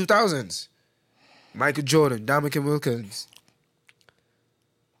early 2000s. Michael Jordan, Dominican Wilkins.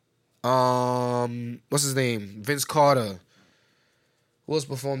 What's his name? Vince Carter. Who else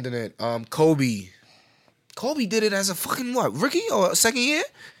performed in it? Kobe. Kobe did it as a fucking rookie or second year?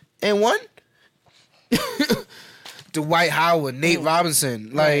 And won? Dwight Howard, Nate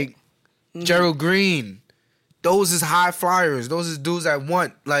Robinson, Gerald Green. Those is high flyers. Those is dudes that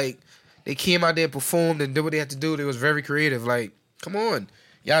want. They came out there and performed and did what they had to do. They was very creative. Come on.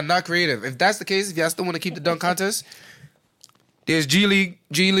 Y'all not creative. If that's the case, if y'all still want to keep the dunk contest, there's G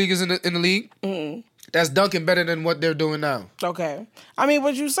Leaguers in the league. That's dunking better than what they're doing now. Okay. I mean,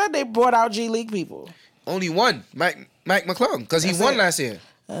 but you said they brought out G League people. Only one, Mike McClung, because he won last year.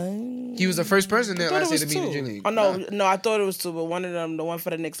 He was the first person there last year to be in the G League. Oh, no, I thought it was two, but one of them, the one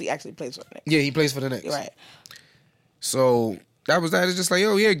for the Knicks, he actually plays for the Knicks. Yeah, he plays for the Knicks. Right. So that was that. It's just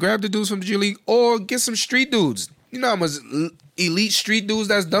like, grab the dudes from the G League or get some street dudes. You know how much elite street dudes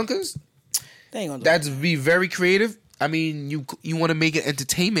that's dunkers? They ain't gonna do That's be very creative. I mean, you want to make it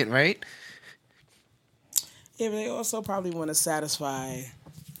entertainment, right? Yeah, but they also probably want to satisfy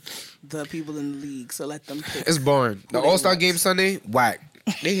the people in the league, so let them pick. It's boring. The All-Star game Sunday, whack.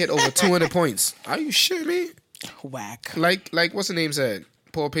 They hit over 200 points. Are you shitting me? Whack. Like what's the name said?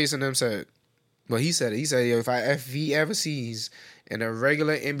 Paul Pace and them said. Well, he said it. He said, if he ever sees in a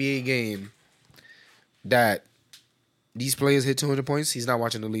regular NBA game that these players hit 200 points, he's not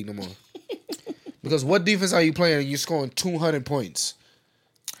watching the league no more. Because what defense are you playing and you're scoring 200 points?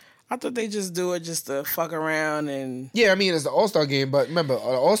 I thought they just do it just to fuck around and... Yeah, I mean, it's the All-Star game, but remember, the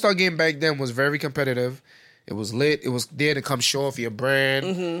All-Star game back then was very competitive. It was lit. It was there to come show off your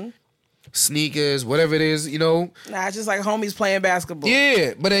brand, sneakers, whatever it is, Nah, it's just like homies playing basketball.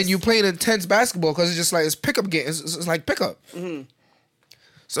 Yeah, but then you playing intense basketball because it's just like, it's pickup game. It's like pickup.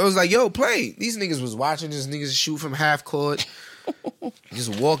 So it's like, yo, play. These niggas was watching this niggas shoot from half court.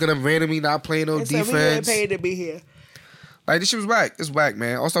 Just walking up randomly, not playing no defense. We getting paid to be here. This shit was whack. It's whack,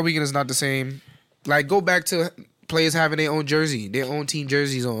 man. All-Star Weekend is not the same. Go back to players having their own jersey, their own team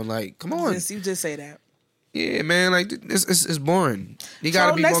jerseys on. Come on. You just say that. Yeah, man. It's boring. You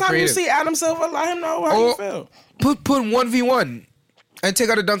gotta be more creative. Next time you see Adam Silver, let him know how you feel. Put 1v1 and take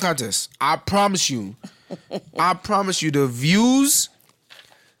out a dunk contest. I promise you. The views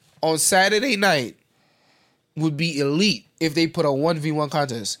on Saturday night would be elite if they put a 1v1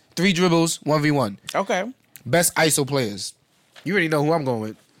 contest. 3 dribbles, 1v1. Okay. Best ISO players. You already know who I'm going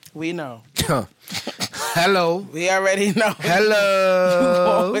with. We know. Hello. We already know.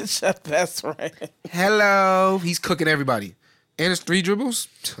 Hello. You with your best friend. Hello. He's cooking everybody. And it's 3 dribbles?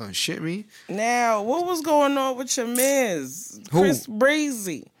 Oh, shit me. Now, what was going on with your Ms? Who? Chris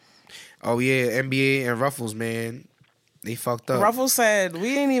Breezy. Oh, yeah. NBA and Ruffles, man. They fucked up. Ruffles said,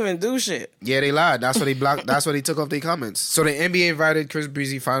 we didn't even do shit. Yeah, they lied. That's what they blocked. That's what they took off their comments. So the NBA invited Chris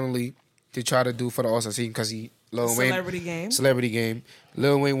Breezy finally to try to do for the All-Star team because Celebrity game.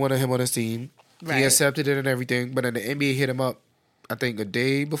 Lil Wayne wanted him on his team. Right. He accepted it and everything. But then the NBA hit him up, I think a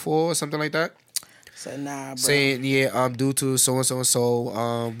day before or something like that. Said, nah, bro. Saying, yeah, due to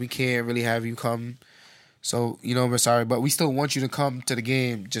so-and-so, we can't really have you come. So, we're sorry. But we still want you to come to the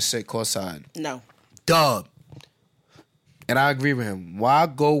game. Just sit courtside. No. Dub. And I agree with him. Why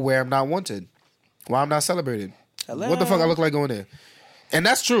go where I'm not wanted? Why I'm not celebrated? Hello? What the fuck I look like going there? And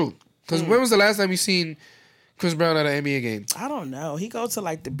that's true. Because when was the last time you seen Chris Brown at an NBA game? I don't know. He go to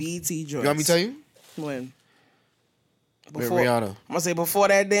the BET joints. You want me to tell you? When? With Rihanna. I'm going to say before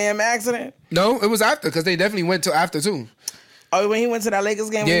that damn accident? No, it was after because they definitely went to after too. Oh, when he went to that Lakers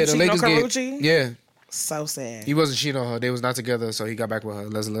game Yeah, when the he Lakers cheated on game. Carucci? Yeah. So sad. He wasn't cheating on her. They was not together, so he got back with her.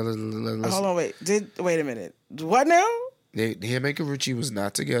 Let's Hold on, wait a minute. What now? Him and Carucci was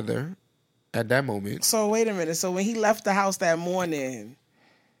not together at that moment. So wait a minute. So when he left the house that morning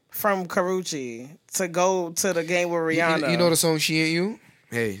from Carucci to go to the game with Rihanna. You know the song She Ain't You?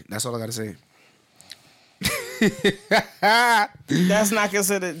 Hey, that's all I gotta say. That's not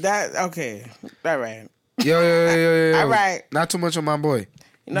considered that okay. All right. Yo. All right. Not too much on my boy.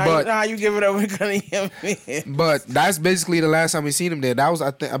 You know how you give it over to him. But that's basically the last time we seen him there. That was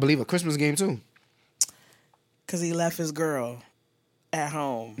I believe a Christmas game too. Cause he left his girl at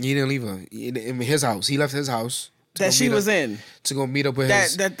home. He didn't leave her in his house. He left his house that she was in to go meet up with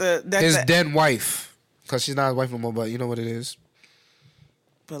his then wife. Cause she's not his wife no more. But you know what it is.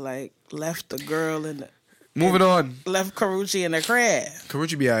 But left the girl in the. Moving on. Left Carucci in the crib.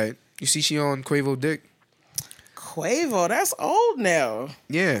 Carucci be alright. You see she on Quavo dick? Quavo, that's old now.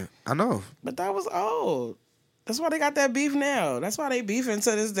 Yeah, I know. But that was old. That's why they got that beef now. That's why they beefing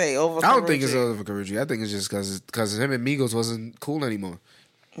to this day over I don't think it's over Karuchi. I think it's just because him and Migos wasn't cool anymore.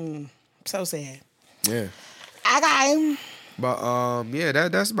 So sad. Yeah. Okay. But yeah,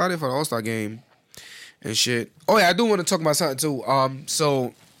 that's about it for the All-Star game and shit. Oh yeah, I do want to talk about something too.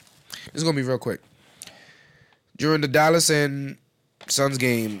 So it's gonna be real quick. During the Dallas and Suns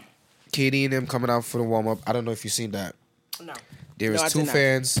game, KD and them coming out for the warm-up. I don't know if you've seen that. No. There is two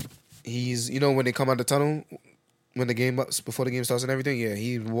fans. He's, when they come out the tunnel, when the game before the game starts and everything. Yeah,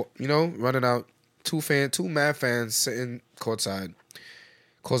 he, running out. Two mad fans sitting courtside.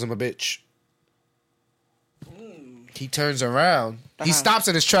 Calls him a bitch. He turns around. He stops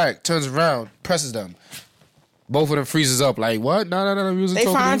in his track, turns around, presses them. Both of them freezes up. Like, what? No. They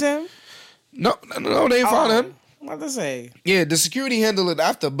find him? No, they ain't find him. What to say? Yeah, the security handled it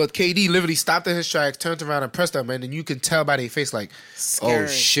after, but KD literally stopped in his tracks, turned around and pressed them, man, and you can tell by their face, like, scary. Oh,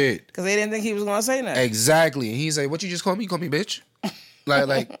 shit. Because they didn't think he was going to say nothing. Exactly. And he's like, what you just call me? You call me bitch?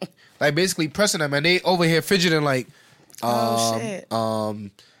 like basically pressing them, and they over here fidgeting like, shit.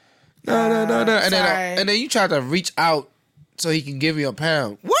 No. And then you try to reach out so he can give you a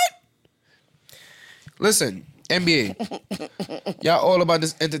pound. What? Listen, NBA, y'all all about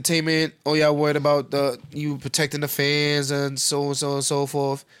this entertainment, or y'all worried about you protecting the fans and so and so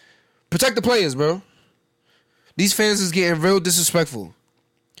forth. Protect the players, bro. These fans is getting real disrespectful.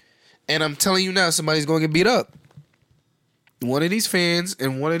 And I'm telling you now, somebody's going to get beat up. One of these fans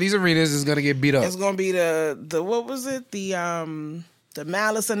in one of these arenas is going to get beat up. It's going to be the what was it? The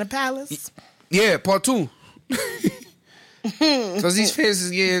Malice in the Palace? Yeah, part 2. Because these fans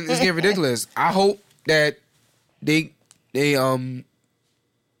is getting ridiculous. I hope that they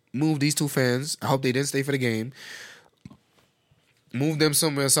move these two fans. I hope they didn't stay for the game. Move them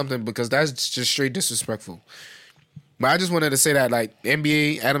somewhere or something, because that's just straight disrespectful. But I just wanted to say that, like,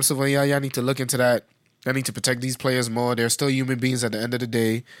 NBA, Adam Silver, y'all need to look into that. Y'all need to protect these players more. They're still human beings at the end of the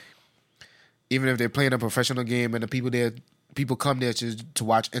day. Even if they're playing a professional game and the people come there to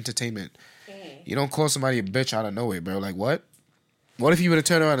watch entertainment. You don't call somebody a bitch out of nowhere, bro. Like, what? What if you would have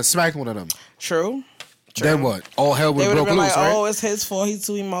turned around and smacked one of them? True. Then what? All hell would broke loose, like, right? Oh, it's his fault. He's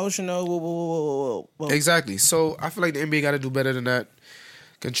too emotional. Whoa. Exactly. So I feel like the NBA got to do better than that.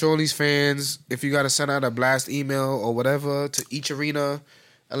 Control these fans. If you got to send out a blast email or whatever to each arena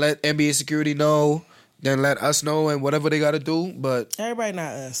and let NBA security know, then let us know and whatever they got to do. But everybody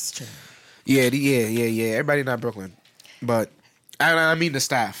not us. Chill. Yeah. Everybody not Brooklyn. But I mean the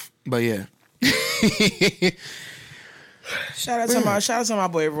staff. But yeah. Shout out to my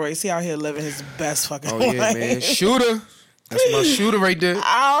boy Royce. He out here living his best fucking life. Oh yeah, man. Shooter. That's my shooter right there.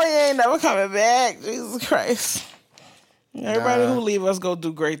 Oh, he ain't never coming back. Jesus Christ. Everybody who leave us go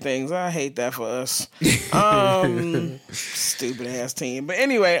do great things. I hate that for us. Stupid ass team. But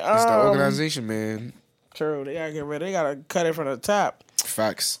anyway, it's the organization, man. True. They gotta get rid. They gotta cut it from the top.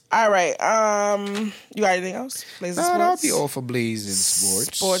 Facts. All right. You got anything else? Blazin Sports? That'll be all for Blazin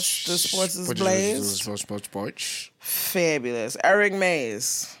Sports. The sports is Blaze. Sports. Fabulous. Eric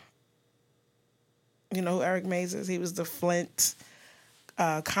Mays. You know who Eric Mays is? He was the Flint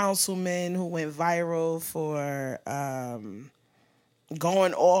councilman who went viral for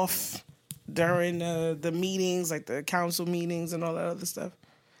going off during the meetings, like the council meetings and all that other stuff.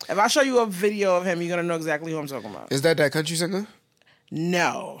 If I show you a video of him, you're going to know exactly who I'm talking about. Is that country singer?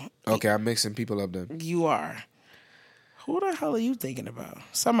 No. Okay, I'm mixing people up then. You are. Who the hell are you thinking about?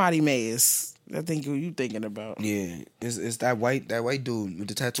 Somebody Mays. I think who you thinking about. Yeah, it's that white dude with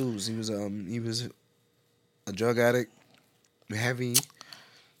the tattoos. He was a drug addict, heavy,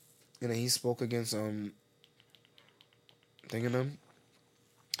 and he spoke against thinking them.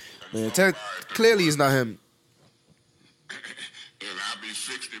 Man, clearly it's not him. And I'll be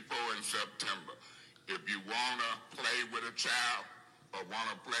 64 in September. If you wanna play with a child or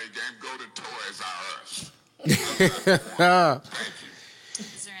wanna play a game, go to Toys R Us.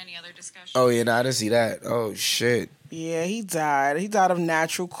 Is there any other discussion? Oh yeah, I didn't see that. Oh shit. Yeah, he died. He died of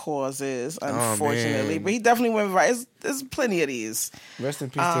natural causes, unfortunately. Oh, but he definitely went viral. There's plenty of these. Rest in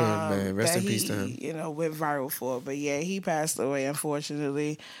peace to him, man. Rest in peace to him. Went viral for. But yeah, he passed away,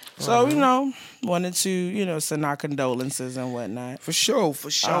 unfortunately. So, wanted to, send our condolences and whatnot. For sure,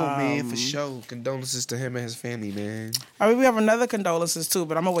 man. For sure. Condolences to him and his family, man. I mean, we have another condolences too,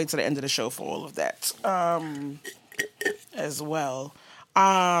 but I'm going to wait till the end of the show for all of that as well.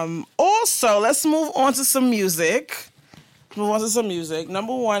 Also, let's move on to some music.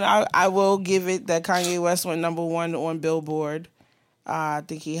 Number one, I will give it that Kanye West went number one on Billboard. I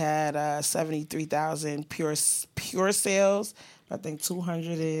think he had 73,000 pure sales. I think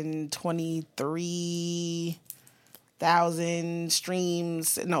 223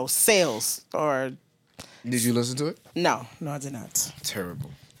 streams. No, sales. Or Did you listen to it? no, I did not.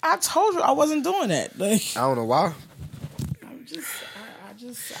 Terrible. I told you I wasn't doing that. Like, I don't know why. I can't.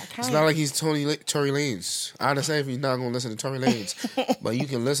 It's not like he's Tory Lanez. I understand if you're not gonna listen to Tory Lanez, but you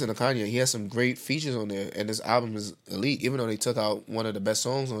can listen to Kanye. He has some great features on there, and this album is elite. Even though they took out one of the best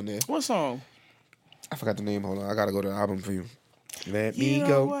songs on there. What song? I forgot the name. Hold on, I gotta go to the album for you. Let You me don't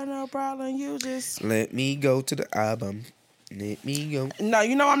go. want no problem. You just Let me go to the album. Let me go. no.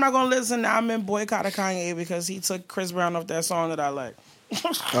 You know I'm not gonna listen. I'm in boycott of Kanye because he took Chris Brown off that song that I like.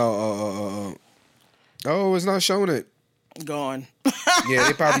 Oh, it's not showing it. Gone. Yeah,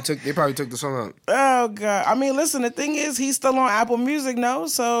 they probably took the song out. Oh God! I mean, listen. The thing is, he's still on Apple Music, no?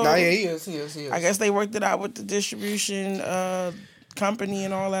 So Nah, yeah, he is. I guess they worked it out with the distribution company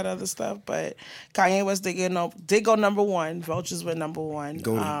and all that other stuff. But Kanye West did go number one. Vultures went number one.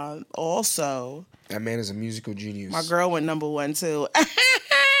 Go also, that man is a musical genius. my girl went number one too.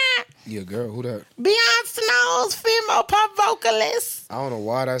 Yeah, girl, who that? Beyonce Knowles, female pop vocalist. I don't know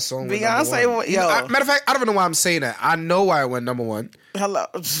why that song went Beyonce, number one. yo. Matter of fact, I don't even know why I'm saying that. I know why it went number one. Hello.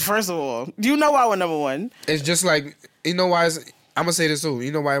 First of all, you know why I went number one? It's just like, you know why I'm gonna say this too.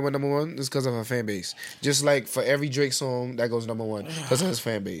 You know why it went number one? It's because of her fan base. Just like for every Drake song that goes number one, because of his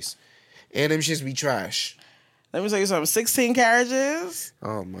fan base. And them shits be trash. Let me tell you something. 16 carriages.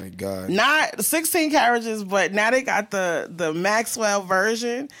 Oh my God. Not 16 carriages, but now they got the Maxwell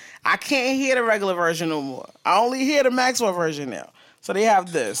version. I can't hear the regular version no more. I only hear the Maxwell version now. So they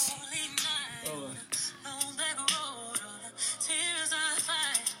have this.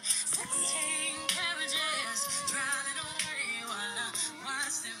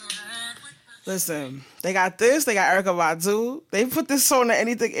 Listen, they got this. They got Erykah Badu. They put this song to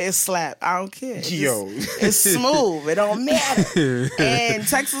anything, it slap. I don't care. It's smooth. It don't matter. And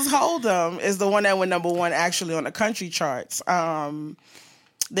Texas Hold'em is the one that went number one actually on the country charts.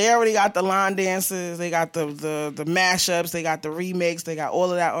 They already got the line dances. They got the mashups. They got the remix. They got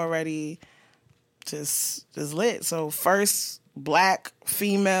all of that already. Just lit. So first black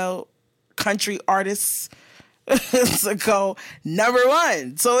female country artists to go number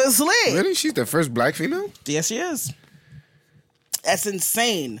one. So it's lit. Really? She's the first black female? Yes, she is. That's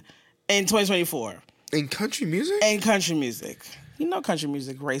insane in 2024. In country music? In country music. You know country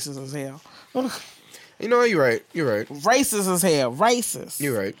music racist as hell. You know, you're right. Racist as hell. Racist.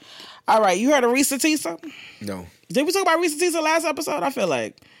 You're right. All right, you heard of Risa Tisa? No. Did we talk about Risa Tisa last episode? I feel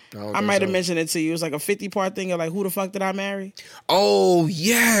like I might have mentioned it to you. It was like a 50-part thing of like, who the fuck did I marry? Oh,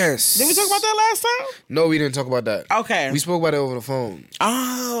 yes. Did we talk about that last time? No, we didn't talk about that. Okay. We spoke about it over the phone.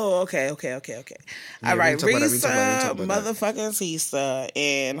 Oh, okay. Yeah, All right, Risa motherfucking Tisa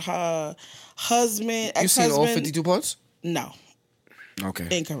and her husband, You seen ex-husband. all 52 parts? No. Okay.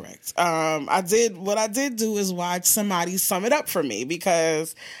 Incorrect. What I did do is watch somebody sum it up for me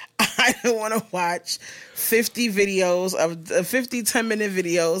because I didn't want to watch 50 videos of 10-minute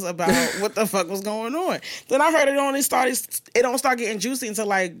videos about what the fuck was going on. Then I heard it don't start getting juicy until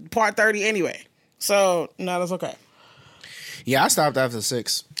like part 30 anyway. So no, that's okay. Yeah, I stopped after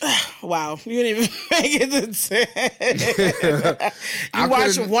 6. Wow, you didn't even make it to 10. You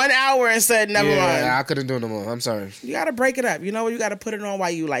watched 1 hour and said never mind. Yeah, I couldn't do it no more. I'm sorry. You gotta break it up. You know, you gotta put it on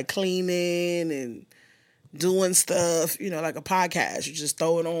while you like cleaning and doing stuff. You know, like a podcast. You just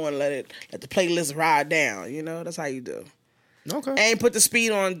throw it on, let the playlist ride down. You know, that's how you do. Okay. And put the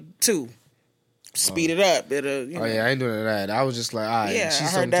speed on 2. Speed it up. It'll. You know. Oh yeah, I ain't doing that. I was just like, all right, Yeah, she's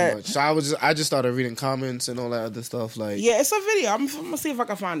I heard talking that. too much. So I just started reading comments and all that other stuff. Like, Yeah, it's a video. I'm gonna see if I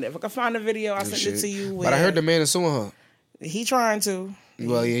can find it. If I can find the video, I'll send it to you. But I heard the man is suing her. He trying to.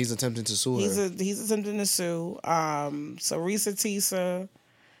 Well, yeah, he's attempting to sue her. He's attempting to sue. So Risa Tisa,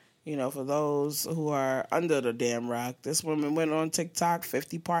 you know, for those who are under the damn rock, this woman went on TikTok,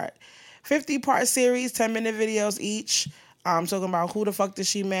 50-part series, 10-minute videos each. Talking about who the fuck did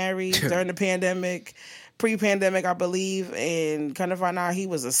she marry during the pandemic, pre-pandemic, I believe, and kind of find out he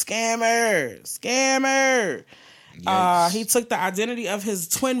was a scammer. He took the identity of his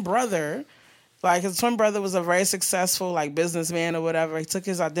twin brother. Like, his twin brother was a very successful, like, businessman or whatever. He took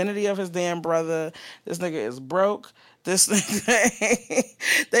his identity of his damn brother. This nigga is broke. This nigga,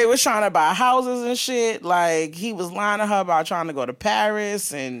 they was trying to buy houses and shit. Like, he was lying to her about trying to go to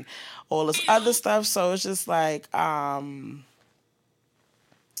Paris and all this other stuff. So it's just like, yeah,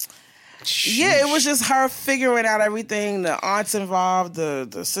 it was just her figuring out everything. The aunts involved,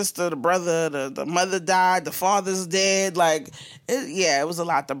 the sister, the brother, the mother died, the father's dead. Like, it was a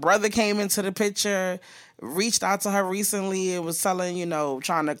lot. The brother came into the picture, reached out to her recently. It was telling, you know,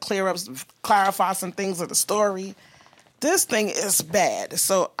 trying to clarify some things of the story. This thing is bad.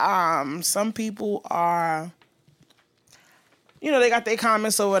 So, some people are they got their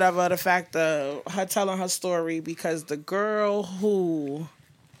comments or whatever, the fact of her telling her story, because the girl who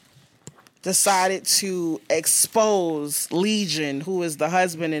decided to expose Legion, who is the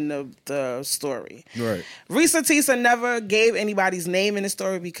husband in the story. Right. Risa Tisa never gave anybody's name in the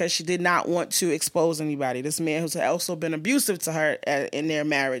story because she did not want to expose anybody. This man who's also been abusive to her in their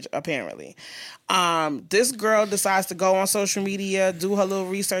marriage, apparently. This girl decides to go on social media, do her little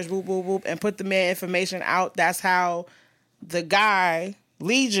research, boop, boop, boop, and put the man information out. That's how the guy,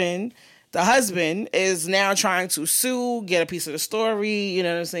 Legion, the husband, is now trying to sue, get a piece of the story, you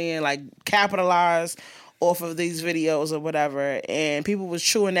know what I'm saying, like capitalize off of these videos or whatever. And people was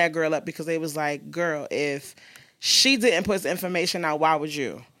chewing that girl up because they was like, girl, if she didn't put the information out, why would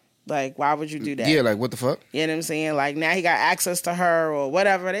you? Like, why would you do that? Yeah, like, what the fuck? You know what I'm saying? Like, now he got access to her or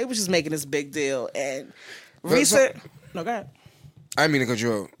whatever. They was just making this big deal. And Risa... No, go ahead. I didn't mean to cut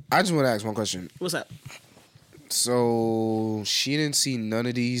you off. I just want to ask one question. What's up? So she didn't see none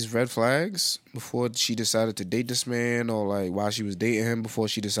of these red flags before she decided to date this man, or like while she was dating him before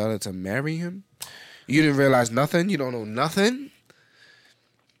she decided to marry him? You didn't realize nothing? You don't know nothing?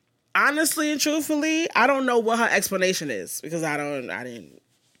 Honestly and truthfully, I don't know what her explanation is because I didn't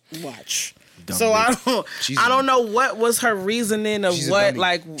watch. Dumb so bitch. I don't know what was her reasoning of what,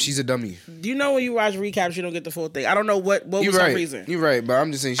 like... She's a dummy. You know when you watch recaps, you don't get the full thing. I don't know what was her reason. You're right, but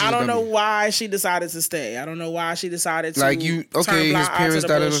I'm just saying she's a dummy. I don't know why she decided to stay. I don't know why she decided to like you, okay, his parents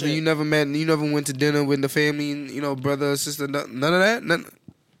died, and you never met, you never went to dinner with the family, brother, sister, none of that? None.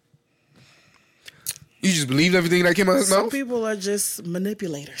 You just believed everything that came out of his mouth? Some people are just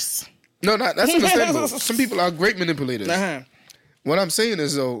manipulators. No, that's understandable. Some people are great manipulators. Uh-huh. What I'm saying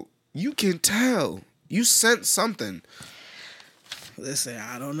is, though, you can tell. You sense something. Listen,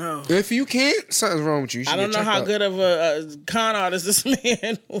 I don't know. If you can't, something's wrong with you. I don't know how good of a con artist this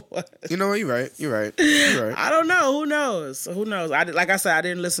man was. You know what? You're right. I don't know. Who knows? Like I said, I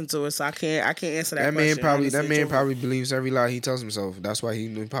didn't listen to it, so I can't answer that question. That man probably believes every lie he tells himself. That's why he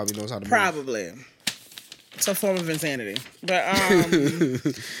probably knows how to probably. It's a form of insanity. But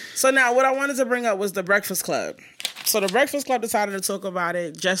so now what I wanted to bring up was the Breakfast Club. So the Breakfast Club decided to talk about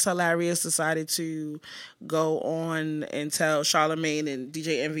it. Just Hilarious decided to go on and tell Charlamagne and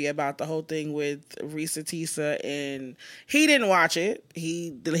DJ Envy about the whole thing with Risa Tisa, and he didn't watch it.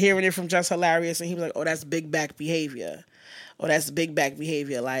 He hearing it from Just Hilarious, and he was like, "Oh, that's big back behavior. Oh, that's big back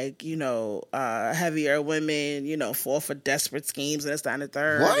behavior. Like, heavier women, fall for desperate schemes and this, that, and the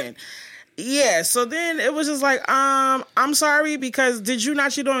third." What? And yeah, so then it was just like, I'm sorry, because did you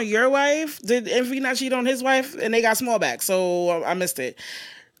not cheat on your wife? Did Envy not cheat on his wife? And they got small back, so I missed it.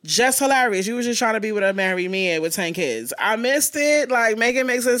 Just Hilarious. You was just trying to be with a married man with 10 kids. I missed it. Like, make it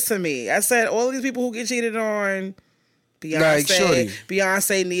make sense to me. I said all these people who get cheated on,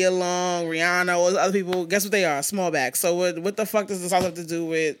 Beyonce, Nia Long, Rihanna, all the other people, guess what they are? Small back. So what the fuck does this have to do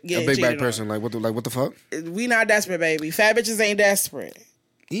with getting cheated on? A big back person. Like what the fuck? We not desperate, baby. Fat bitches ain't desperate.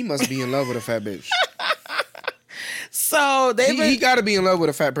 He must be in love with a fat bitch. So he got to be in love with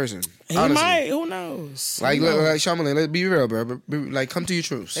a fat person. He honestly. Might. Who knows? Like Charlamagne, let's be real, bro. Like, come to your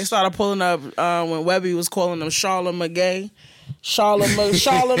truths. They started pulling up when Webby was calling them Charlamagne Gay.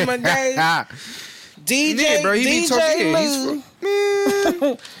 Charlamagne Gay. DJ, yeah, bro, he be talking.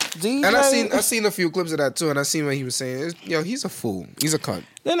 DJ and I seen a few clips of that too, and I seen what he was saying. He's a fool. He's a cunt.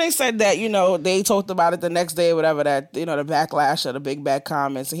 Then they said that they talked about it the next day or whatever, that the backlash of the big back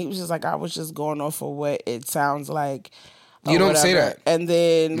comments, and he was just like, I was just going off of what it sounds like. You don't say that. And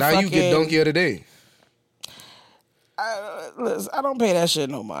then now you get donkey of the day. Listen, I don't pay that shit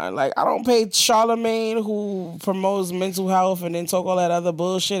no mind. Like, I don't pay Charlamagne, who promotes mental health and then talk all that other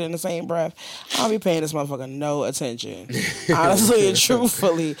bullshit in the same breath. I don't be paying this motherfucker no attention. Honestly and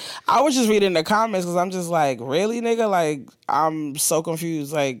truthfully. I was just reading the comments because I'm just like, really, nigga? Like, I'm so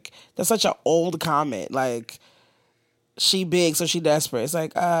confused. Like, that's such an old comment. Like, she big, so she desperate. It's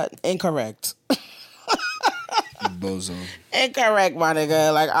like, incorrect. Bozo. Incorrect, my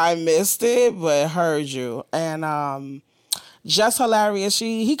nigga. Like, I missed it, but heard you. And Just Hilarious,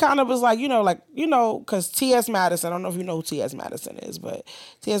 he kind of was like, because T.S. Madison, I don't know if you know who T.S. Madison is, but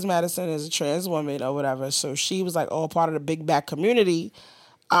T.S. Madison is a trans woman or whatever. So she was like, part of the big back community.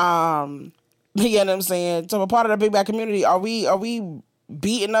 You know what I'm saying? So a part of the big back community, are we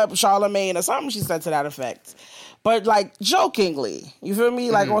beating up Charlamagne or something? She said to that effect. But, like, jokingly, you feel me?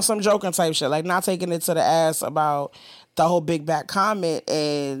 Like, on some joking type shit. Like, not taking it to the ass about the whole big back comment.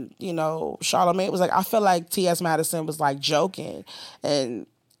 And, Charlamagne was like, I feel like T.S. Madison was, like, joking. And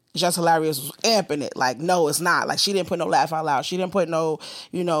Just Hilarious was amping it. Like, no, it's not. Like, she didn't put no laugh out loud. She didn't put no,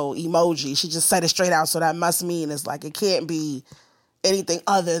 emoji. She just said it straight out. So that must mean it's, like, it can't be anything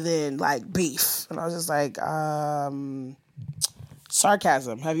other than, like, beef. And I was just like,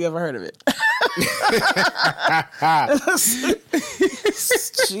 Sarcasm. Have you ever heard of it?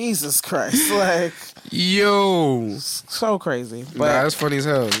 Jesus Christ. Like, yo. So crazy. But nah, that's funny as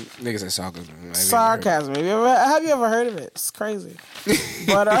hell. Niggas say sarcasm. Sarcasm. Have you ever heard of it? It's crazy.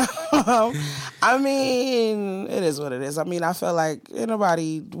 But, I mean, it is what it is. I mean, I feel like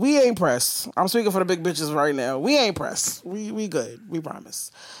we ain't pressed. I'm speaking for the big bitches right now. We ain't pressed. We good. We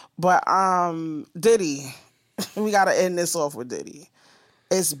promise. But, Diddy. We got to end this off with Diddy.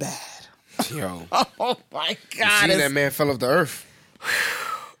 It's bad. Yo. Oh, my God. You seen that man fell off the earth?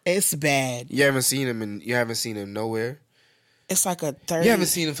 It's bad. You haven't seen him nowhere? It's like a 30. You haven't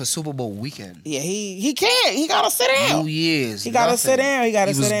seen him for Super Bowl weekend. Yeah, he can't. He got to sit down. New Year's. He got to sit down. He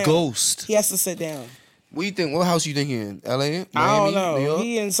was ghost. He has to sit down. What you think? What house you think he in? LA? Miami? I don't know. New York?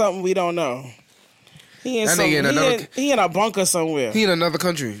 He in something we don't know. He in a bunker somewhere. He in another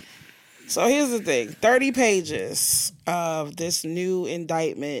country. So here's the thing. 30 pages of this new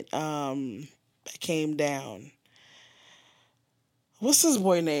indictment came down. What's his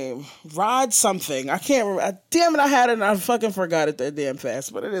boy name? Rod something. I can't remember. Damn it, I had it and I fucking forgot it that damn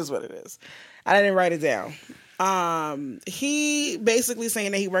fast, but it is what it is. I didn't write it down. He basically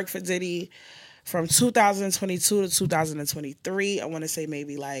saying that he worked for Diddy from 2022 to 2023. I want to say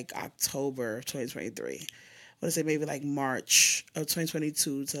maybe like October of 2023. I want to say maybe like March of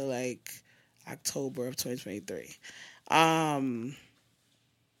 2022 to like October of 2023.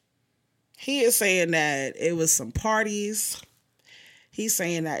 He is saying that it was some parties. He's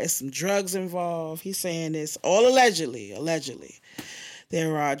saying that it's some drugs involved. He's saying it's all allegedly.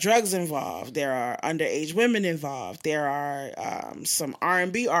 There are drugs involved. There are underage women involved. There are some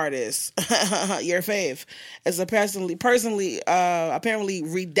R&B artists. Your fave is apparently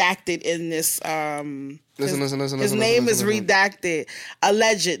redacted in this. Listen. His name is redacted.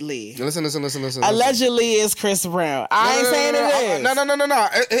 Allegedly. Listen. Allegedly is Chris Brown. I ain't saying it is. No.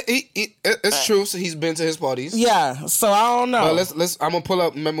 It's true. So he's been to his parties. Yeah. So I don't know. But let's. I'm gonna pull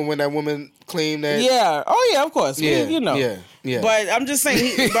up. Remember when that woman claimed that? Yeah. Oh yeah. Of course. Yeah. You know. Yeah. But I'm just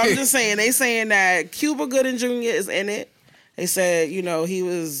saying. They saying that Cuba Gooding Jr. is in it. They said, he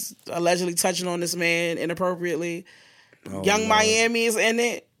was allegedly touching on this man inappropriately. Young Miami is in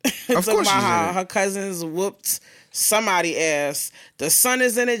it. Of course, how her cousins whooped somebody's ass. The son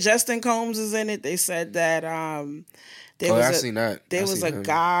is in it. Justin Combs is in it. They said that there was a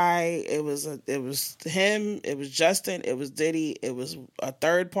guy. It was him. It was Justin. It was Diddy. It was a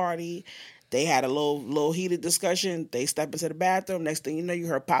third party. They had a little heated discussion. They step into the bathroom. Next thing you know, you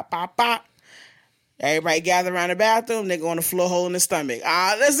heard pop, pop, pop. Everybody gather around the bathroom. They go on the floor, hole in the stomach.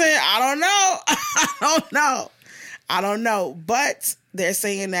 Listen, I don't know. But they're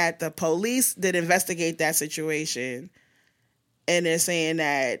saying that the police did investigate that situation. And they're saying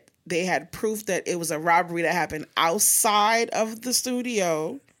that they had proof that it was a robbery that happened outside of the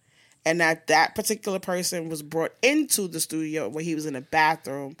studio. And that particular person was brought into the studio where he was in the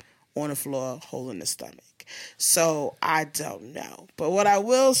bathroom on the floor, hole in the stomach. So I don't know. But what I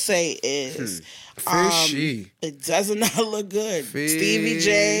will say is it does not look good. Stevie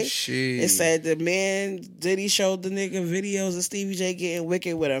J, it said the man, Diddy showed the nigga videos of Stevie J getting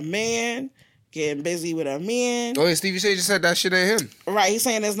wicked with a man, getting busy with a man. Oh yeah, Stevie J just said that shit ain't him. Right, he's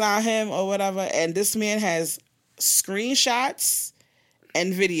saying it's not him or whatever. And this man has screenshots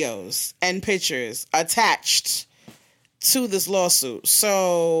and videos and pictures attached to this lawsuit.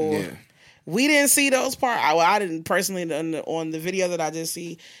 So... yeah. We didn't see those parts. I didn't personally on the video that I did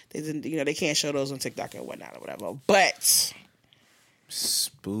see. They didn't. They can't show those on TikTok and whatnot or whatever. But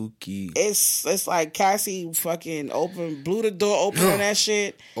spooky. It's like Cassie fucking blew the door open on that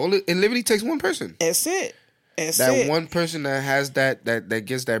shit. It literally takes one person. That's it. One person that has that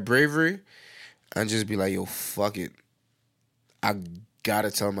gets that bravery, and just be like, yo, fuck it. I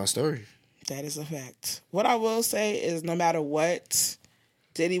gotta tell my story. That is a fact. What I will say is, no matter what,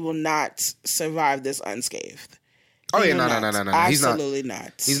 Diddy will not survive this unscathed. No. Absolutely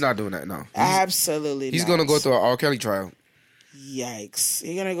not. He's not doing that, no. Absolutely not. He's going to go through an R. Kelly trial. Yikes.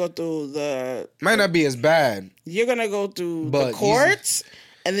 You're going to go through the... Might not be as bad. You're going to go through the courts,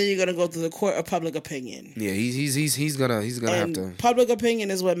 and then you're going to go through the court of public opinion. Yeah, he's gonna have to... Public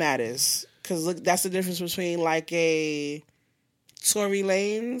opinion is what matters. Because look, that's the difference between like a Tory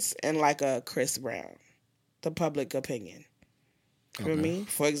Lanez and like a Chris Brown. The public opinion. For me,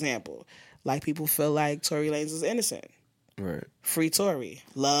 for example, like people feel like Tory Lanez is innocent. Right. Free Tory.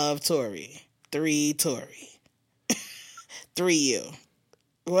 Love Tory. 3 Tory. 3 you.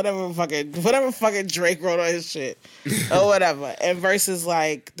 Whatever fucking Drake wrote on his shit. Or whatever. And versus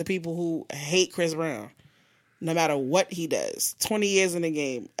like the people who hate Chris Brown. no matter what he does. 20 years in the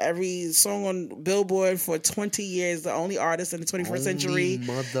game. Every song on Billboard for 20 years, the only artist in the 21st century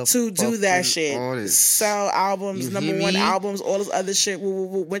to do that shit. Artist. Sell albums, You number hear one me? albums, all this other shit.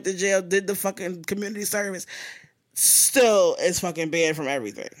 Went to jail, did the fucking community service. Still is fucking banned from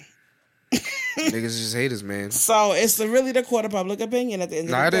everything. Niggas just haters, man. So it's really the court of public opinion at the end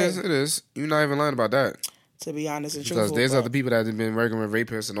of the day. It is. You're not even lying about that. To be honest and Because truthful. there's other people that have been working with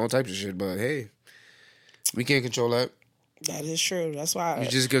rapists and all types of shit, but hey, we can't control that. That is true. That's why You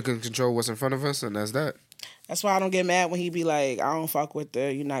just can control what's in front of us, and that's that. That's why I don't get mad when he be like, I don't fuck with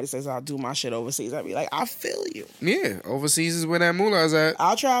the United States. I'll do my shit overseas. I be like, I feel you. Yeah, overseas is where that moolah is at.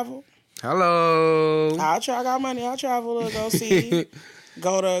 I'll travel. Hello. I got money. I'll travel to go see.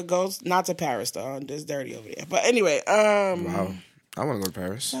 go not to Paris though. It's dirty over there. But anyway, Wow. I want to go to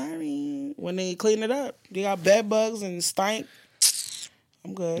Paris. Sorry. When they clean it up, they got bed bugs and stank.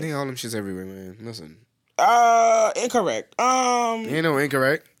 I'm good. Nigga, all them shits everywhere, man. Listen. Incorrect. Ain't no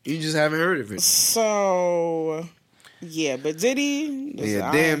incorrect. You just haven't heard of it. So, yeah, but Diddy. Listen,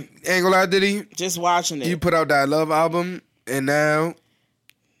 Yeah, damn. Ain't gonna lie, Diddy. Just watching it. You put out that Love album, and now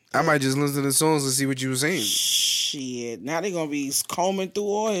I might just listen to the songs and see what you were saying. Shit. Now they gonna be combing through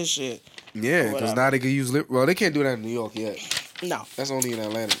all his shit. Yeah, because now they can use lip. Well, they can't do that in New York yet. No. That's only in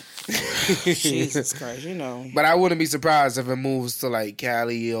Atlanta. Jesus Christ, you know. But I wouldn't be surprised if it moves to like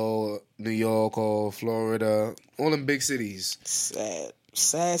Cali or New York or Florida, all them big cities.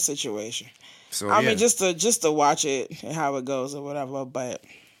 Sad situation. So I mean, just to watch it and how it goes or whatever. But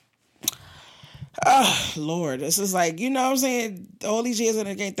Lord, this is like, you know what I'm saying? All these years in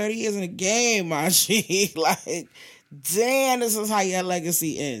the game, 30 years in the game, my G. Like, damn, this is how your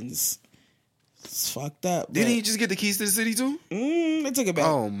legacy ends. It's fucked up. Did he just get the keys to the city too? They took it back.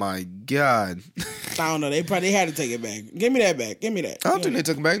 Oh my God. I don't know. They probably had to take it back. Give me that back. Give me that. I don't think they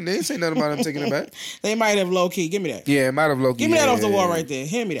took it back. They didn't say nothing about them taking it back. They might have low key. Give me that. Yeah, it might have low key. Give me that off the wall right there.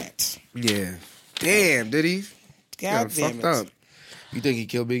 Hand me that. Yeah. Damn, did he? God damn it. Up. You think he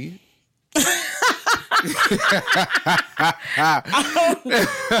killed Biggie? I don't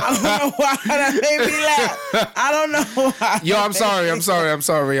know why that made me laugh. I don't know why. Yo, I'm sorry,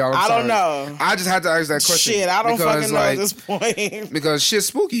 y'all. I don't know. I just had to ask that question. Shit, I don't fucking know like, at this point. Because shit's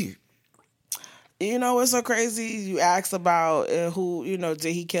spooky. You know what's so crazy? You asked about who, you know,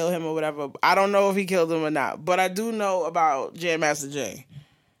 did he kill him or whatever. I don't know if he killed him or not. But I do know about Jam Master Jay.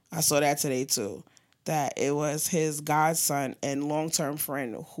 I saw that today too. That it was his godson and long-term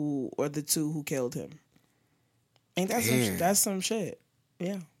friend who, or the two who killed him. Ain't that that's some shit.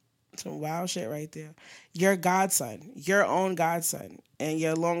 Yeah. Some wild shit right there. Your godson, your own godson, and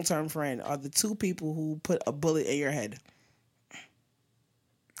your long-term friend are the two people who put a bullet in your head.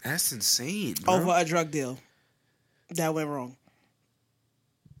 That's insane, bro. Over a drug deal that went wrong.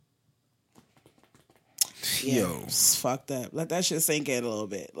 Yeah, Yo. it's fucked up. Let that shit sink in a little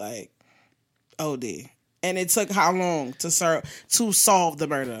bit. Like, OD. And it took how long to solve the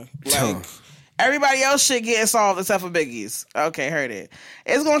murder? Like, everybody else shit getting solved except for Biggie's. Okay, heard it.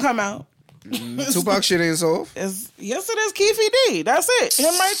 It's gonna come out. Tupac shit ain't solved. Yes, it is. Keefy D. That's it.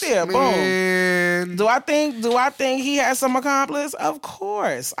 Him right there. Man. Boom. Do I think he has some accomplice? Of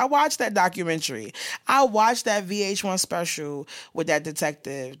course. I watched that documentary. I watched that VH1 special with that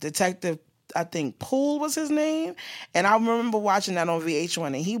detective. I think Poole was his name, and I remember watching that on VH1,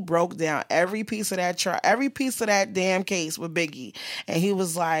 and he broke down every piece of that damn case with Biggie, and he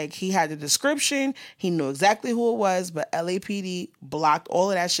was like, he had the description, he knew exactly who it was, but LAPD blocked all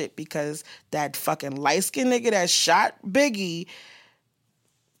of that shit because that fucking light-skinned nigga that shot Biggie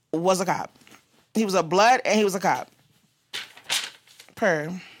was a cop. He was a blood, and he was a cop.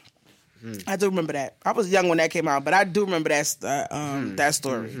 I do remember that. I was young when that came out, but I do remember that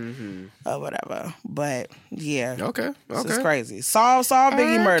story or whatever. But yeah, okay, this is crazy. Solve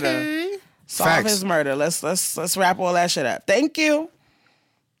Biggie murder. Solve Facts. his murder. Let's wrap all that shit up. Thank you.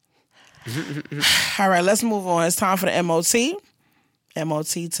 All right, let's move on. It's time for the MOT.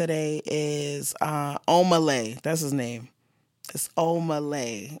 MOT today is Omah Lay. That's his name. It's Omah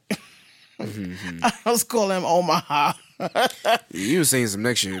Lay. I was calling him Omaha. You was saying some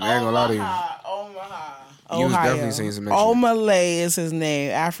next shit. I ain't gonna lie to you. Omaha. You was definitely saying some next shit. Omah Lay is his name.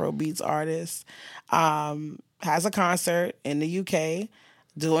 Afrobeats artist. Has a concert in the UK.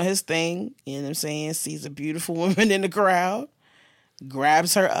 Doing his thing. You know what I'm saying? Sees a beautiful woman in the crowd.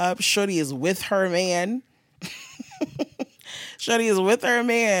 Grabs her up. Shorty is with her man.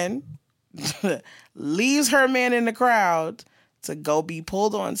 Leaves her man in the crowd to go be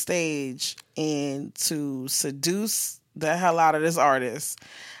pulled on stage and to seduce the hell out of this artist.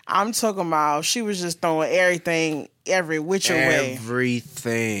 I'm talking about she was just throwing everything every which way.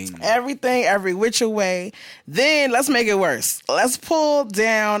 Everything every which way. Then let's make it worse. Let's pull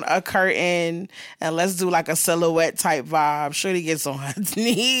down a curtain and let's do like a silhouette type vibe. Shorty gets on her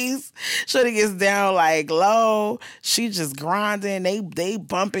knees. Shorty gets down like low. She just grinding. They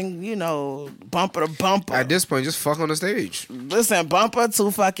bumping, you know, bumper to bumper. At this point, just fuck on the stage. Listen, bumper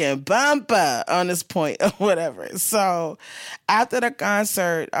to fucking bumper on this point or whatever. So after the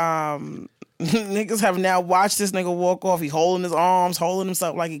concert, niggas have now watched this nigga walk off. He holding his arms, holding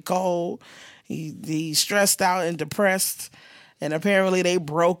himself like he cold. He's stressed out and depressed. And apparently they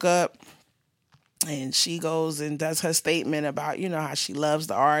broke up. And she goes and does her statement about, you know, how she loves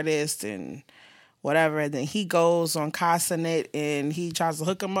the artist and whatever. And then he goes on Casanet and he tries to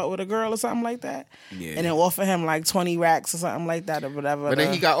hook him up with a girl or something like that. Yeah. And then offer him like 20 racks or something like that or whatever. But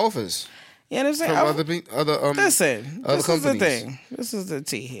then he got offers. You know what I'm saying? From other listen, other this companies. is the thing. This is the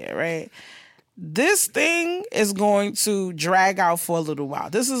tea here, right? This thing is going to drag out for a little while.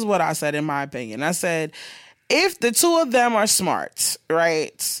 This is what I said in my opinion. I said, if the two of them are smart,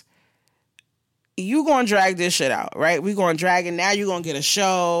 right, you going to drag this shit out, right? We going to drag it. Now you're going to get a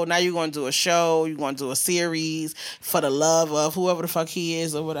show. Now you're going to do a show. You're going to do a series for the love of whoever the fuck he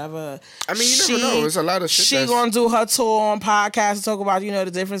is or whatever. I mean, you never know. It's a lot of shit. She going to do her tour on podcast and talk about, you know,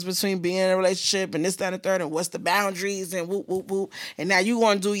 the difference between being in a relationship and this, that, and the third and what's the boundaries and whoop, whoop, whoop. And now you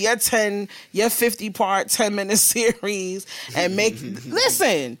going to do your 50-part, 10-minute series and make...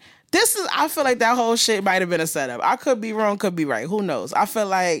 Listen... I feel like that whole shit might have been a setup. I could be wrong, could be right. Who knows? I feel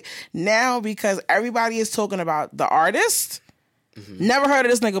like now because everybody is talking about the artist, never heard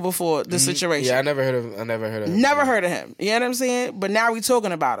of this nigga before this situation. Yeah, I never heard of him. Never heard of him. You know what I'm saying? But now we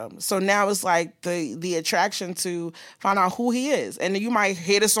talking about him. So now it's like the attraction to find out who he is. And then you might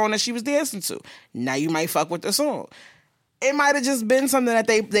hear the song that she was dancing to. Now you might fuck with the song. It might have just been something that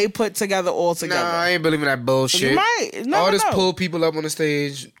they put together all together. Nah, I ain't believing that bullshit. You might. Artists pull people up on the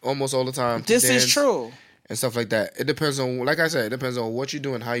stage almost all the time. This is true. And stuff like that. It depends on, like I said, it depends on what you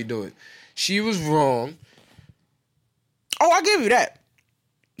do and how you do it. She was wrong. Oh, I give you that.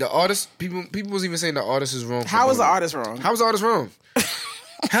 The artist, people was even saying the artist is wrong. How was the artist wrong? How was the artist wrong?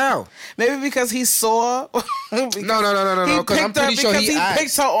 How? Maybe because he saw. No. Because I'm pretty sure he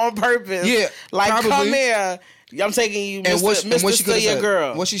picked her on purpose. Yeah, like probably. Come here. I'm taking you, Mr. Still your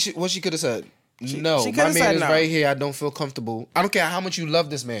girl. What she could have said? No, my man is right here. I don't feel comfortable. I don't care how much you love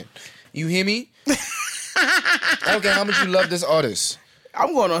this man. You hear me? I don't care how much you love this artist.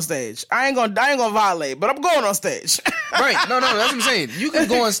 I'm going on stage. I ain't gonna violate, but I'm going on stage. Right? No, that's what I'm saying. You can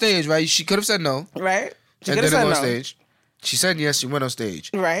go on stage, right? She could have said no, right? She and didn't go on no. stage. She said yes. She went on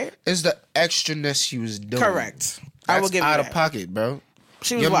stage. Right? It's the extraness she was doing. Correct. I will give you out that. of pocket, bro.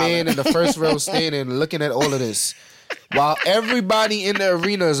 She was Your wilding. man in the first row standing looking at all of this while everybody in the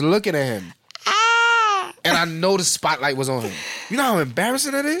arena is looking at him. And I know the spotlight was on him. You know how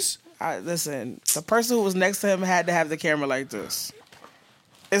embarrassing that is? Listen, the person who was next to him had to have the camera like this.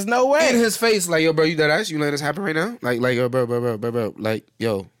 There's no way. In his face, like, yo, bro, you dead ass? You letting this happen right now? Like, yo, bro. Like,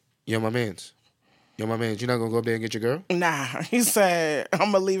 yo, you're my mans. You're my mans. You're not going to go up there and get your girl? Nah. He said,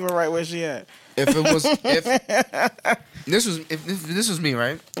 I'm going to leave her right where she at. If this was me,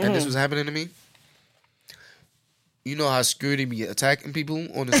 right? And this was happening to me. You know how security be attacking people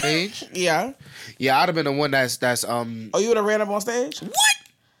on the stage? Yeah. Yeah, I'd have been the one that's Oh, you would have ran up on stage? What?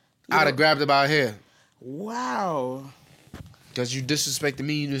 I'd have grabbed her by her hair. Wow. Because you disrespecting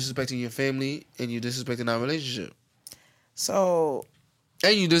me, you disrespecting your family, and you disrespecting our relationship. So.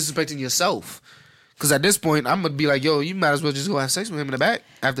 And you disrespecting yourself. Because at this point, I'm going to be like, yo, you might as well just go have sex with him in the back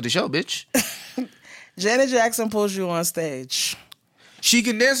after the show, bitch. Janet Jackson pulls you on stage. She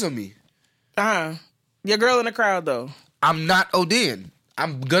can dance on me. Your girl in the crowd, though. I'm not ODing.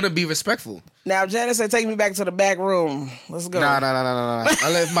 I'm going to be respectful. Now, Janet said, take me back to the back room. Let's go. Nah.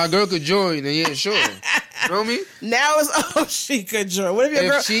 If my girl could join, then yeah, sure. You know me? Now it's, she could join. What if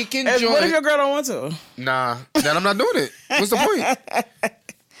your girl... she can join... What if your girl don't want to? Nah, then I'm not doing it. What's the point?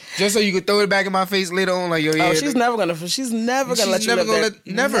 Just so you could throw it back in my face later on, like, yo, yeah. Oh, she's never gonna let you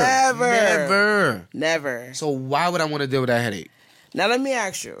live that. Never. So why would I want to deal with that headache? Now, let me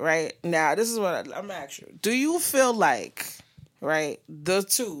ask you, right? Now, this is what I'm going to ask you. Do you feel like, right,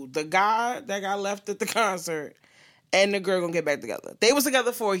 the guy that got left at the concert and the girl going to get back together? They was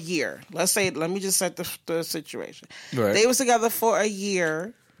together for a year. Let me just set the situation. Right. They was together for a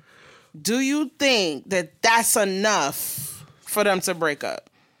year. Do you think that that's enough for them to break up?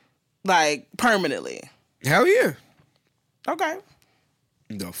 Like, permanently? Hell yeah. Okay.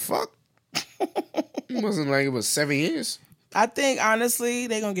 The fuck? It wasn't like it was 7 years. I think, honestly,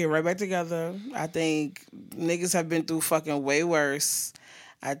 they going to get right back together. I think niggas have been through fucking way worse.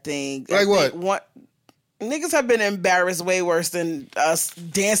 I think Like what? Niggas have been embarrassed way worse than us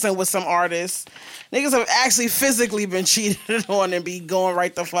dancing with some artists. Niggas have actually physically been cheated on and be going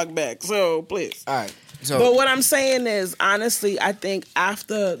right the fuck back. So please. All right. So, but what I'm saying is, honestly, I think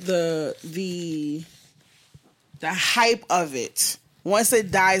after the hype of it, once it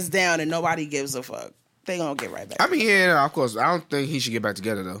dies down and nobody gives a fuck, they gonna get right back. I mean, yeah, of course. I don't think he should get back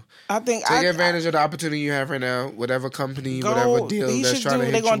together though. I think take advantage of the opportunity you have right now. Whatever company, whatever deal that's trying to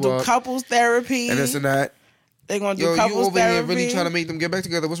hit they're gonna you do couples therapy and this and that. They're gonna do couples you over therapy. here really trying to make them get back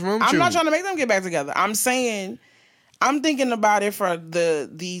together. What's wrong with you? I'm not trying to make them get back together. I'm saying, I'm thinking about it from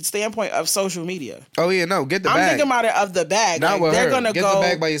the standpoint of social media. Oh yeah, no, get the bag. I'm thinking about it of the bag. Not with they're her. gonna get go the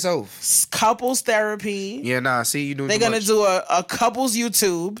bag by yourself. Couples therapy. Yeah, nah. See, you doing. They're gonna do a couples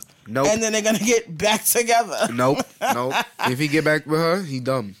YouTube. Nope. And then they're gonna get back together. Nope. If he get back with her, he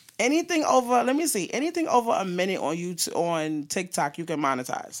dumb. Anything over a minute on YouTube, on TikTok, you can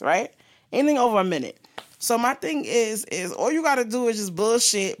monetize, right? Anything over a minute. So my thing is all you gotta do is just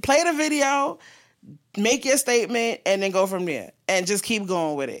bullshit. Play the video, make your statement, and then go from there. And just keep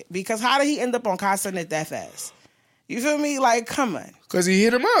going with it. Because how did he end up on Constant that fast? You feel me? Like, come on. Because he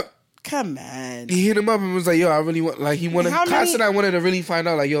hit him up. Come on. He hit him up and was like, yo, I really want, like, he wanted, I wanted to really find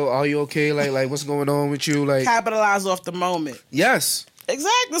out, like, yo, are you okay? Like, what's going on with you? Like, capitalize off the moment. Yes.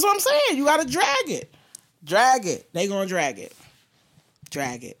 Exactly. That's what I'm saying. You gotta drag it. Drag it. They gonna drag it.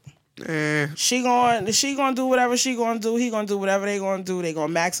 Drag it. She gonna do whatever she gonna do. He gonna do whatever they gonna do. They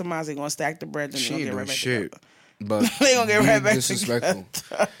gonna maximize. They gonna stack the bread. Then she ain't doing right shit. together. But they gonna get right back disrespectful.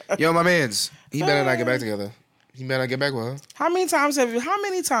 together. Yo, my man's. He better not get back together. He better not get back with her. How many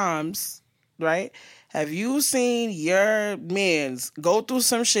times, right, have you seen your mans go through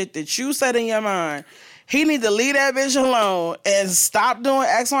some shit that you said in your mind? He need to leave that bitch alone and stop doing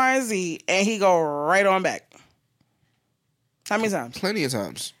X, Y, and Z, and he go right on back. How many times? Plenty of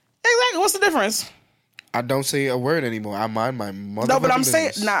times. Exactly. What's the difference? I don't say a word anymore. I mind my mother. No, but I'm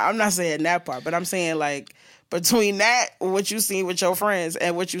saying, I'm not saying that part, but I'm saying, like, between that, what you see with your friends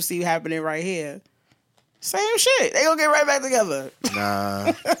and what you see happening right here, same shit. They gonna get right back together.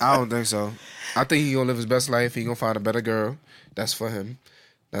 Nah, I don't think so. I think he gonna live his best life. He gonna find a better girl that's for him,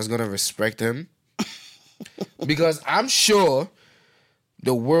 that's gonna respect him. Because I'm sure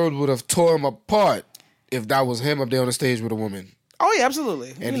the world would have tore him apart if that was him up there on the stage with a woman. Oh yeah,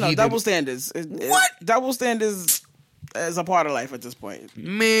 absolutely. And you know, double standards. Double standards is a part of life at this point.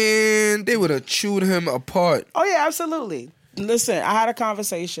 Man, they would have chewed him apart. Oh yeah, absolutely. Listen, I had a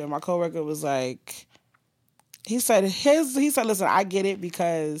conversation. My coworker was like, he said, listen, I get it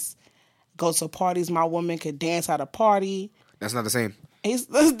because go to parties, my woman could dance at a party. That's not the same.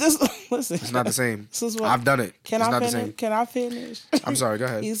 Listen. It's not the same. This is what, I've done it. Can it's I not finish? The same. Can I finish? I'm sorry, go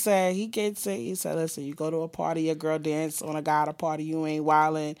ahead. He said, listen, you go to a party, your girl dance on a guy at a party, you ain't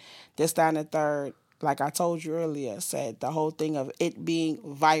wilding, this, that, and the third. Like I told you earlier, said the whole thing of it being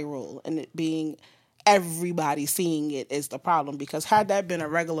viral and it being everybody seeing it is the problem. Because had that been a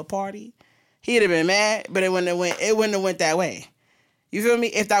regular party, he'd have been mad, but it wouldn't have went that way. You feel me?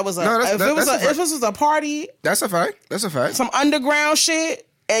 If that was if this was a party, that's a fact. That's a fact. Some underground shit,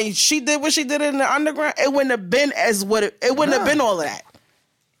 and she did what she did in the underground, it wouldn't have been have been all of that.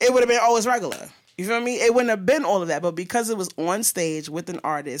 It would have been always regular. You feel me? It wouldn't have been all of that, but because it was on stage with an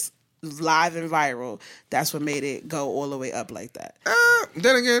artist, live and viral, that's what made it go all the way up like that.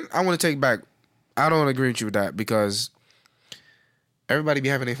 Then again, I want to take back. I don't agree with you with that because everybody be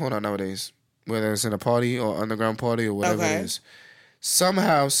having their phone out nowadays, whether it's in a party or underground party or whatever it is.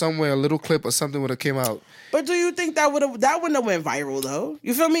 Somehow, somewhere, a little clip or something would have came out. But do you think that wouldn't have went viral though?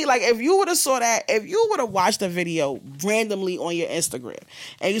 You feel me? Like if you would have saw that, if you would have watched a video randomly on your Instagram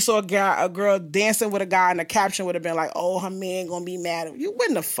and you saw a girl dancing with a guy and the caption would have been like, "Oh, her man gonna be mad," you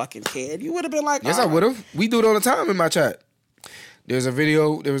wouldn't have fucking cared. You would have been like, "Yes, I would have." We do it all the time in my chat. There was a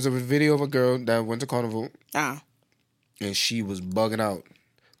video of a girl that went to Carnival, and she was bugging out.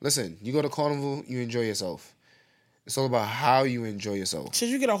 Listen, you go to Carnival, you enjoy yourself. It's all about how you enjoy yourself. Should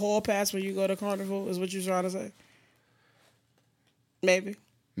you get a hall pass when you go to Carnival, is what you're trying to say? Maybe.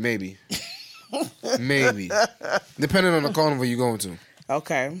 Maybe. Depending on the carnival you're going to.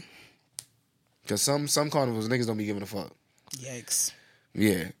 Okay. Because some carnivals, niggas don't be giving a fuck. Yikes.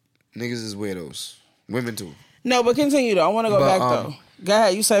 Yeah. Niggas is weirdos. Women too. No, but continue though. I want to go back though. Go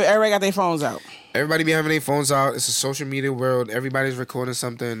ahead. You said everybody got their phones out. Everybody be having their phones out. It's a social media world. Everybody's recording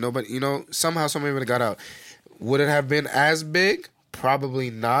something. Nobody, somehow somebody would have got out. Would it have been as big?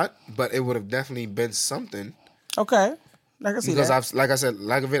 Probably not, but it would have definitely been something. Okay, I can see that. Because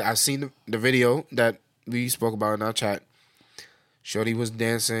I've seen the video that we spoke about in our chat. Shorty was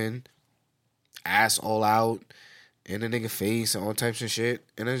dancing, ass all out, in the nigga face and all types of shit.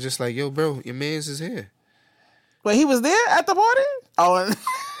 And it's just like, yo, bro, your man's is here. But he was there at the party? Oh,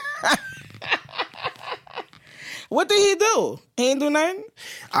 what did he do? He ain't do nothing?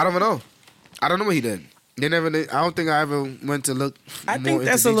 I don't know. I don't know what he did. They never. I don't think I ever went to look. I think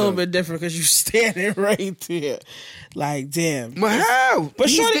that's a little bit different because you standing right there, like damn. But how? But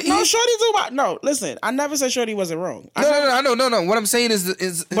Shorty do what? No, listen. I never said Shorty wasn't wrong. No. What I'm saying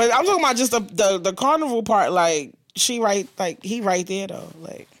is. But I'm talking about just the carnival part. Like she right, like he right there though.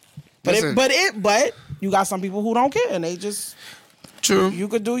 Like, but you got some people who don't care and they just. True. You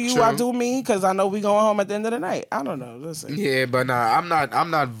could do you, I do me, because I know we going home at the end of the night. I don't know. Listen. Yeah, but nah, I'm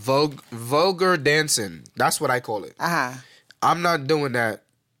not vulgar dancing. That's what I call it. I'm not doing that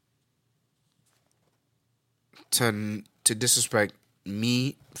to disrespect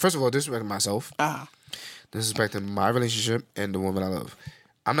me. First of all, disrespecting myself. Disrespecting my relationship and the woman I love.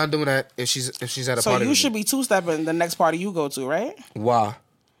 I'm not doing that if she's at a party. So you should be two-stepping the next party you go to, right? Why?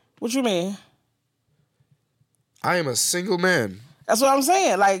 What you mean? I am a single man. That's what I'm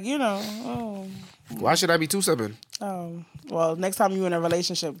saying. Like, you know. Why should I be two-stepping? Well, next time you're in a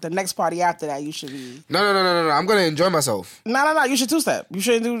relationship, the next party after that, you should be. No. I'm gonna enjoy myself. No. You should two-step. You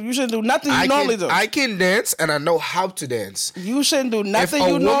shouldn't do nothing you normally do. I can dance and I know how to dance. You shouldn't do nothing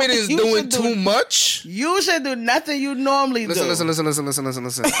you normally do. If a woman is doing too much, you should do nothing you normally do.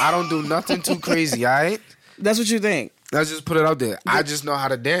 Listen. I don't do nothing too crazy. All right. That's what you think. Let's just put it out there. I just know how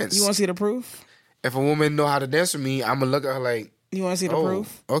to dance. You want to see the proof? If a woman know how to dance with me, I'm gonna look at her like. You want to see the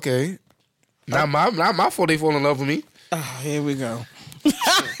proof? Okay. Not my fault they fall in love with me. Oh, here we go.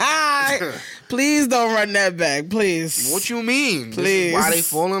 Please don't run that back, please. What you mean? Please. Why they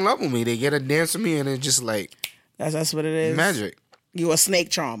fall in love with me? They get a dance with me and it's just like... That's what it is? Magic. You a snake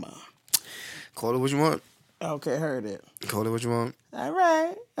charmer. Call it what you want. Okay, heard it. Call it what you want. All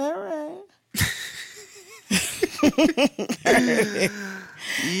right.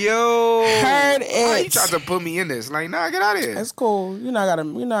 Yo, heard it. Why you tried to put me in this? Like, nah, get out of here. It's cool. You know,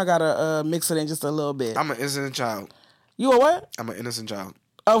 I gotta mix it in just a little bit. I'm an innocent child. You a what? I'm an innocent child.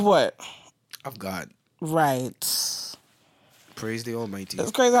 Of what? Of God. Right. Praise the Almighty.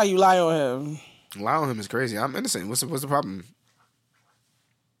 It's crazy how you lie on him. Lie on him is crazy. I'm innocent. What's the problem?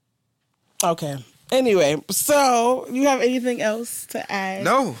 Okay. Anyway, so you have anything else to add?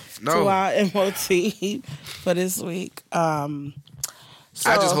 No. To our MOT for this week. So,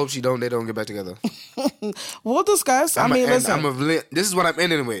 I just hope they don't get back together. We'll discuss. Listen. This is what I'm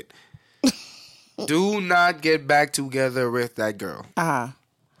ending with. Do not get back together with that girl. I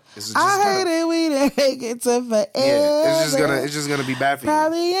heard it. We didn't make it to forever. Yeah, it's just gonna be bad for you.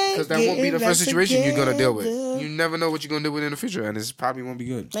 Because that won't be the first situation you're gonna deal with. You never know what you're gonna deal with in the future, and it probably won't be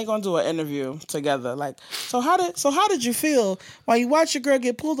good. They're gonna do an interview together. Like, so how did you feel while you watched your girl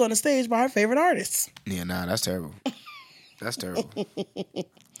get pulled on the stage by her favorite artist? Yeah, nah, that's terrible. That's terrible.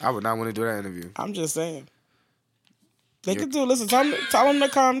 I would not want to do that interview. I'm just saying. They could do. Listen, tell them to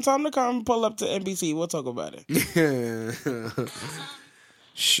come. Tell them to come. Pull up to NBC. We'll talk about it.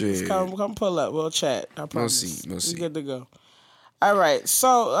 Shit. Just come pull up. We'll chat. I promise. We'll see. We're good to go. All right. So,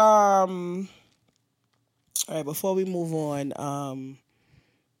 all right. Before we move on,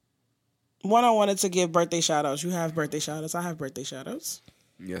 one, I wanted to give birthday shout outs. You have birthday shout outs. I have birthday shout outs.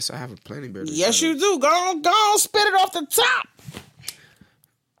 Yes, I have plenty birthday Yes, shout-outs. you do. Go on, spit it off the top.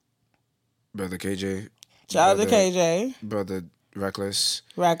 Brother KJ. Shout out to KJ. Brother Reckless.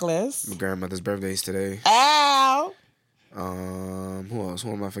 My grandmother's birthday is today. Ow. Who else?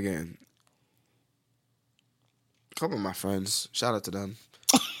 Who am I forgetting? A couple of my friends. Shout out to them.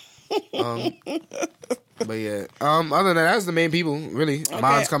 But yeah. Other than that, that's the main people, really. Okay.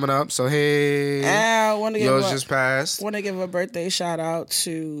 Mine's coming up, so hey. Yours just passed. Want to give a birthday shout out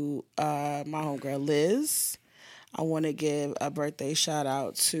to my homegirl Liz. I want to give a birthday shout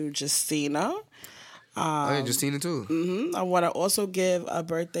out to Justina. Justina too. Mm-hmm. I want to also give a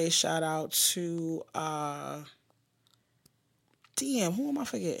birthday shout out to who am I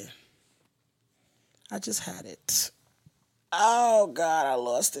forgetting? I just had it. Oh God, I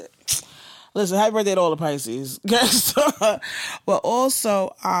lost it. Listen, happy birthday to all the Pisces. But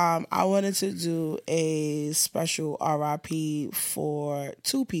also, I wanted to do a special RIP for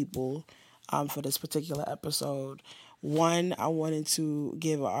two people for this particular episode. One, I wanted to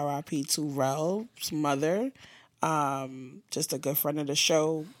give a RIP to Rel's mother, just a good friend of the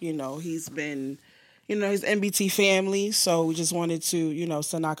show. You know, he's been, his NBT family. So we just wanted to,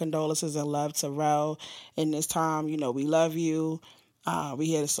 send our condolences and love to Rel in this time. We love you. We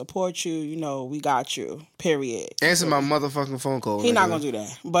here to support you. We got you. Period. Answer my motherfucking phone call. He's not gonna do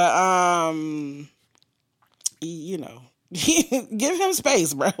that. But give him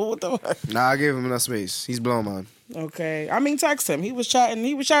space, bro. What the fuck? Nah, I gave him enough space. He's blowing mine. Okay. I mean, text him. He was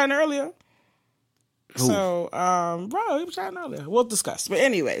chatting earlier. Who? So, bro, he was chatting earlier. We'll discuss. But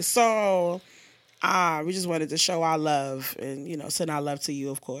anyway, so we just wanted to show our love and, send our love to you,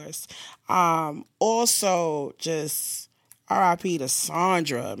 of course. Also, just R.I.P. to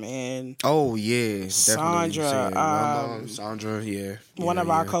Sandra, man. Oh, yeah. Definitely. Sandra. My mom, Sandra, yeah. One of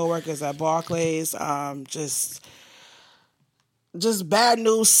our coworkers at Barclays. Just bad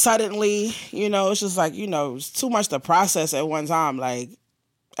news suddenly. It's just like, it's too much to process at one time. Like,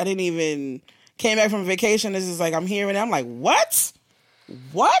 I didn't even... Came back from vacation. This is like, I'm hearing it. I'm like, what?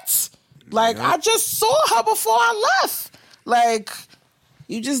 Like, I just saw her before I left. Like,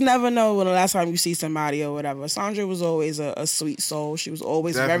 you just never know when the last time you see somebody or whatever. Sandra was always a sweet soul. She was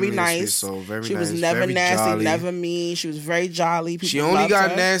always Definitely very nice. A sweet soul, very she nice, was never very nasty, jolly. never mean. She was very jolly. People she only got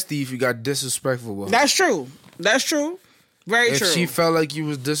her. nasty if you got disrespectful with her. That's true. Very true. If she felt like you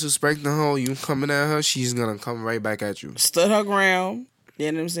was disrespecting her, you coming at her, she's gonna come right back at you. Stood her ground.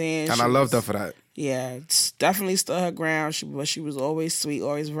 You know what I'm saying? And I loved her for that. Yeah, definitely stood her ground. She was always sweet,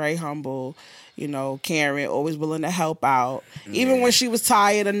 always very humble, caring, always willing to help out. Even when she was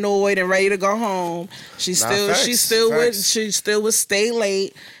tired, annoyed, and ready to go home, she still would stay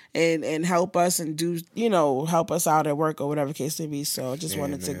late and help us and do help us out at work or whatever case may be. So I just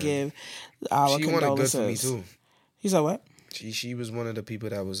wanted to give our condolences. She wanted good for me too. You said what? She was one of the people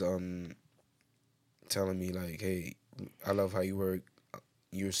that was telling me like, hey, I love how you work.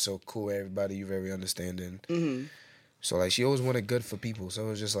 You're so cool with everybody. You're very understanding. Mm-hmm. So, like, she always wanted good for people. So,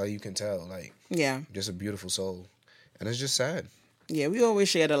 it's just like, you can tell, like, just a beautiful soul. And it's just sad. Yeah, we always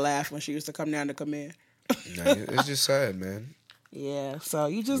shared a laugh when she used to come down to come in. It's just sad, man. Yeah, so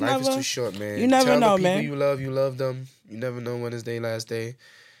you just Life is too short, man. You never know, the man. people you love them. You never know when it's their last day.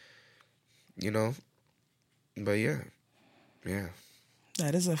 But, yeah.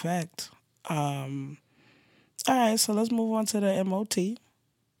 That is a fact. All right, so let's move on to the MOT.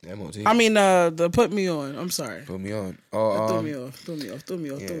 MOT? I mean, the put me on. I'm sorry. Put me on. Oh, threw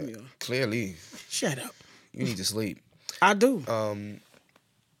me off. Clearly. Shut up. You need to sleep. I do.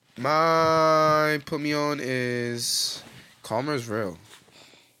 My put me on is karma is real.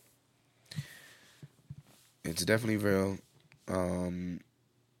 It's definitely real.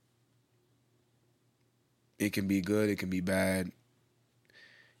 It can be good. It can be bad.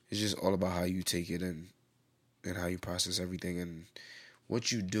 It's just all about how you take it and how you process everything and what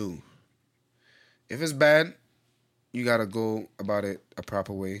you do. If it's bad, you gotta go about it a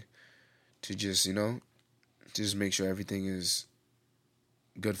proper way to just, just make sure everything is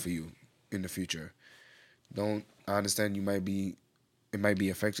good for you in the future. I understand it might be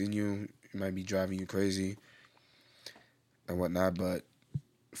affecting you, it might be driving you crazy and whatnot, but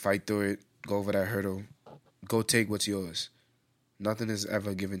fight through it, go over that hurdle, go take what's yours. Nothing is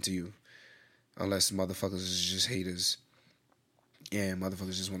ever given to you. Unless motherfuckers is just haters. And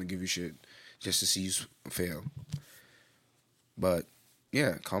motherfuckers just want to give you shit just to see you fail. But,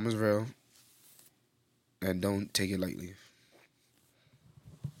 yeah, karma's real. And don't take it lightly.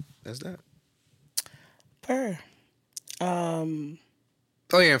 That's that. Per. Oh,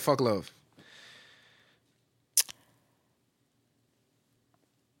 yeah, and fuck love.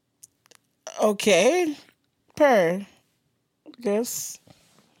 Okay. Per. Yes.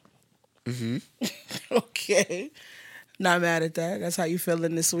 Mm-hmm. Okay. Not mad at that. That's how you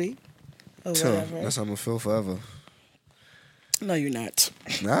feeling this week? Or whatever. That's how I'm going to feel forever. No, you're not.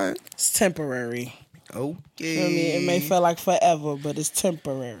 All right. It's temporary. Okay. It may feel like forever, but it's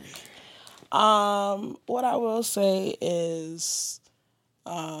temporary. What I will say is,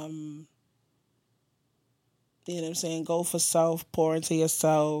 you know what I'm saying? Go for self, pour into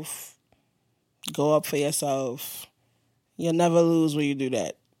yourself, go up for yourself. You'll never lose when you do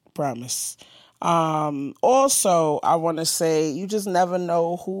that. Promise. Also, I want to say you just never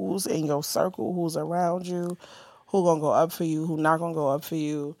know who's in your circle, who's around you, who gonna go up for you, who not gonna go up for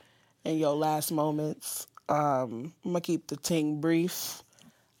you in your last moments. I'm gonna keep the thing brief.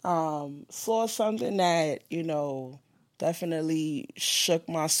 Saw something that, definitely shook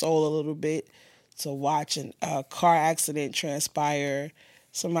my soul a little bit to watch a car accident transpire,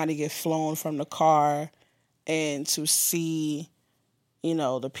 somebody get flown from the car, and to see,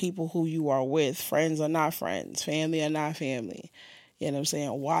 the people who you are with, friends or not friends, family or not family. You know what I'm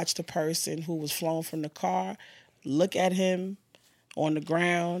saying? Watch the person who was flown from the car, look at him on the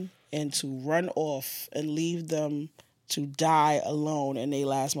ground, and to run off and leave them to die alone in their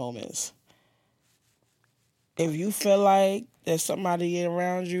last moments. If you feel like there's somebody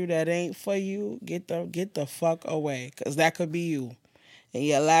around you that ain't for you, get the fuck away, because that could be you in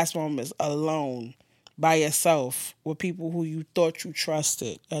your last moments alone by yourself with people who you thought you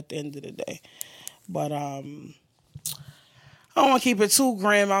trusted at the end of the day. But I don't want to keep it too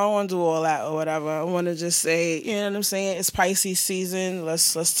grim. I don't want to do all that or whatever. I want to just say, you know what I'm saying? It's Pisces season.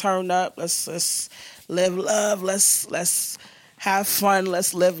 Let's turn up. Let's live love. Let's have fun.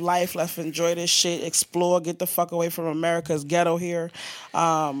 Let's live life. Let's enjoy this shit. Explore. Get the fuck away from America's ghetto here.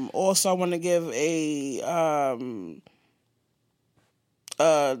 Also, I want to give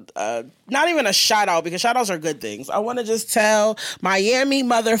not even a shout out, because shout outs are good things. I want to just tell Miami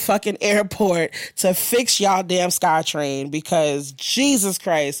motherfucking airport to fix y'all damn SkyTrain, because Jesus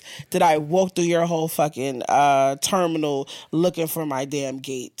Christ, did I walk through your whole fucking terminal looking for my damn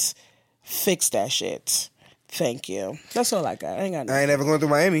gate. Fix that shit. Thank you. That's all I got. I ain't got nothing. I ain't ever going through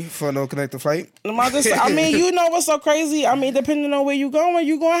Miami for no connecting flight. I mean, you know what's so crazy? I mean, depending on where you going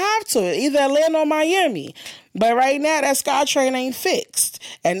to have to. Either Atlanta or Miami. But right now, that SkyTrain ain't fixed.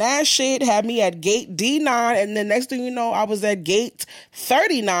 And that shit had me at gate D9. And then next thing you know, I was at gate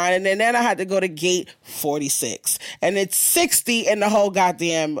 39. And then I had to go to gate 46. And it's 60 in the whole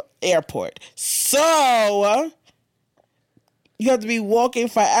goddamn airport. So you have to be walking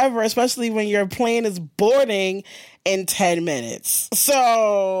forever, especially when your plane is boarding in 10 minutes.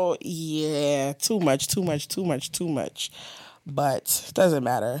 So, yeah, too much. But it doesn't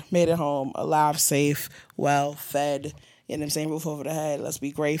matter. Made it home, alive, safe, well, fed, you know what I'm saying, roof over the head. Let's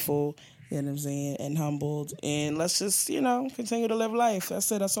be grateful, you know what I'm saying, and humbled. And let's just, continue to live life.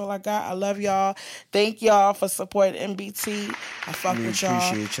 That's it. That's all I got. I love y'all. Thank y'all for supporting MBT. I fuck with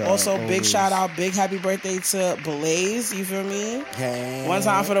y'all. Also, always. Big shout out, big happy birthday to Blaze. You feel me? Hey. One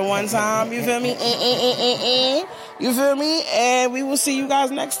time for the one time. You feel me? You feel me? And we will see you guys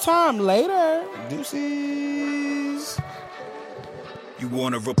next time. Later. Deuces. You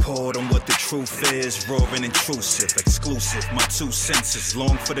want to report on what the truth is, raw and intrusive, exclusive, my 2 senses,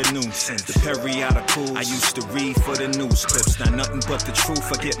 long for the nuisance, the periodicals, I used to read for the news clips, not nothing but the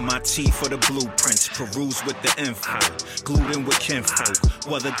truth, I get my tea for the blueprints, peruse with the info, glued in with kinfolk,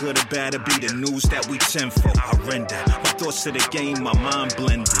 whether good or bad, it be the news that we tenfold, I render, my thoughts to the game, my mind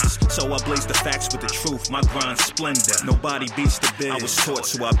blenders, so I blaze the facts with the truth, my grind splendor, nobody beats the biz, I was taught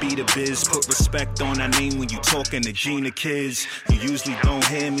so I be the biz, put respect on our name when you talking to Gina kids, you usually don't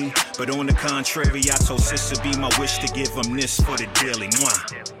hear me, but on the contrary, I told sis to be my wish to give them this for the daily.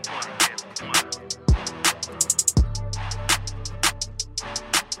 Mwah.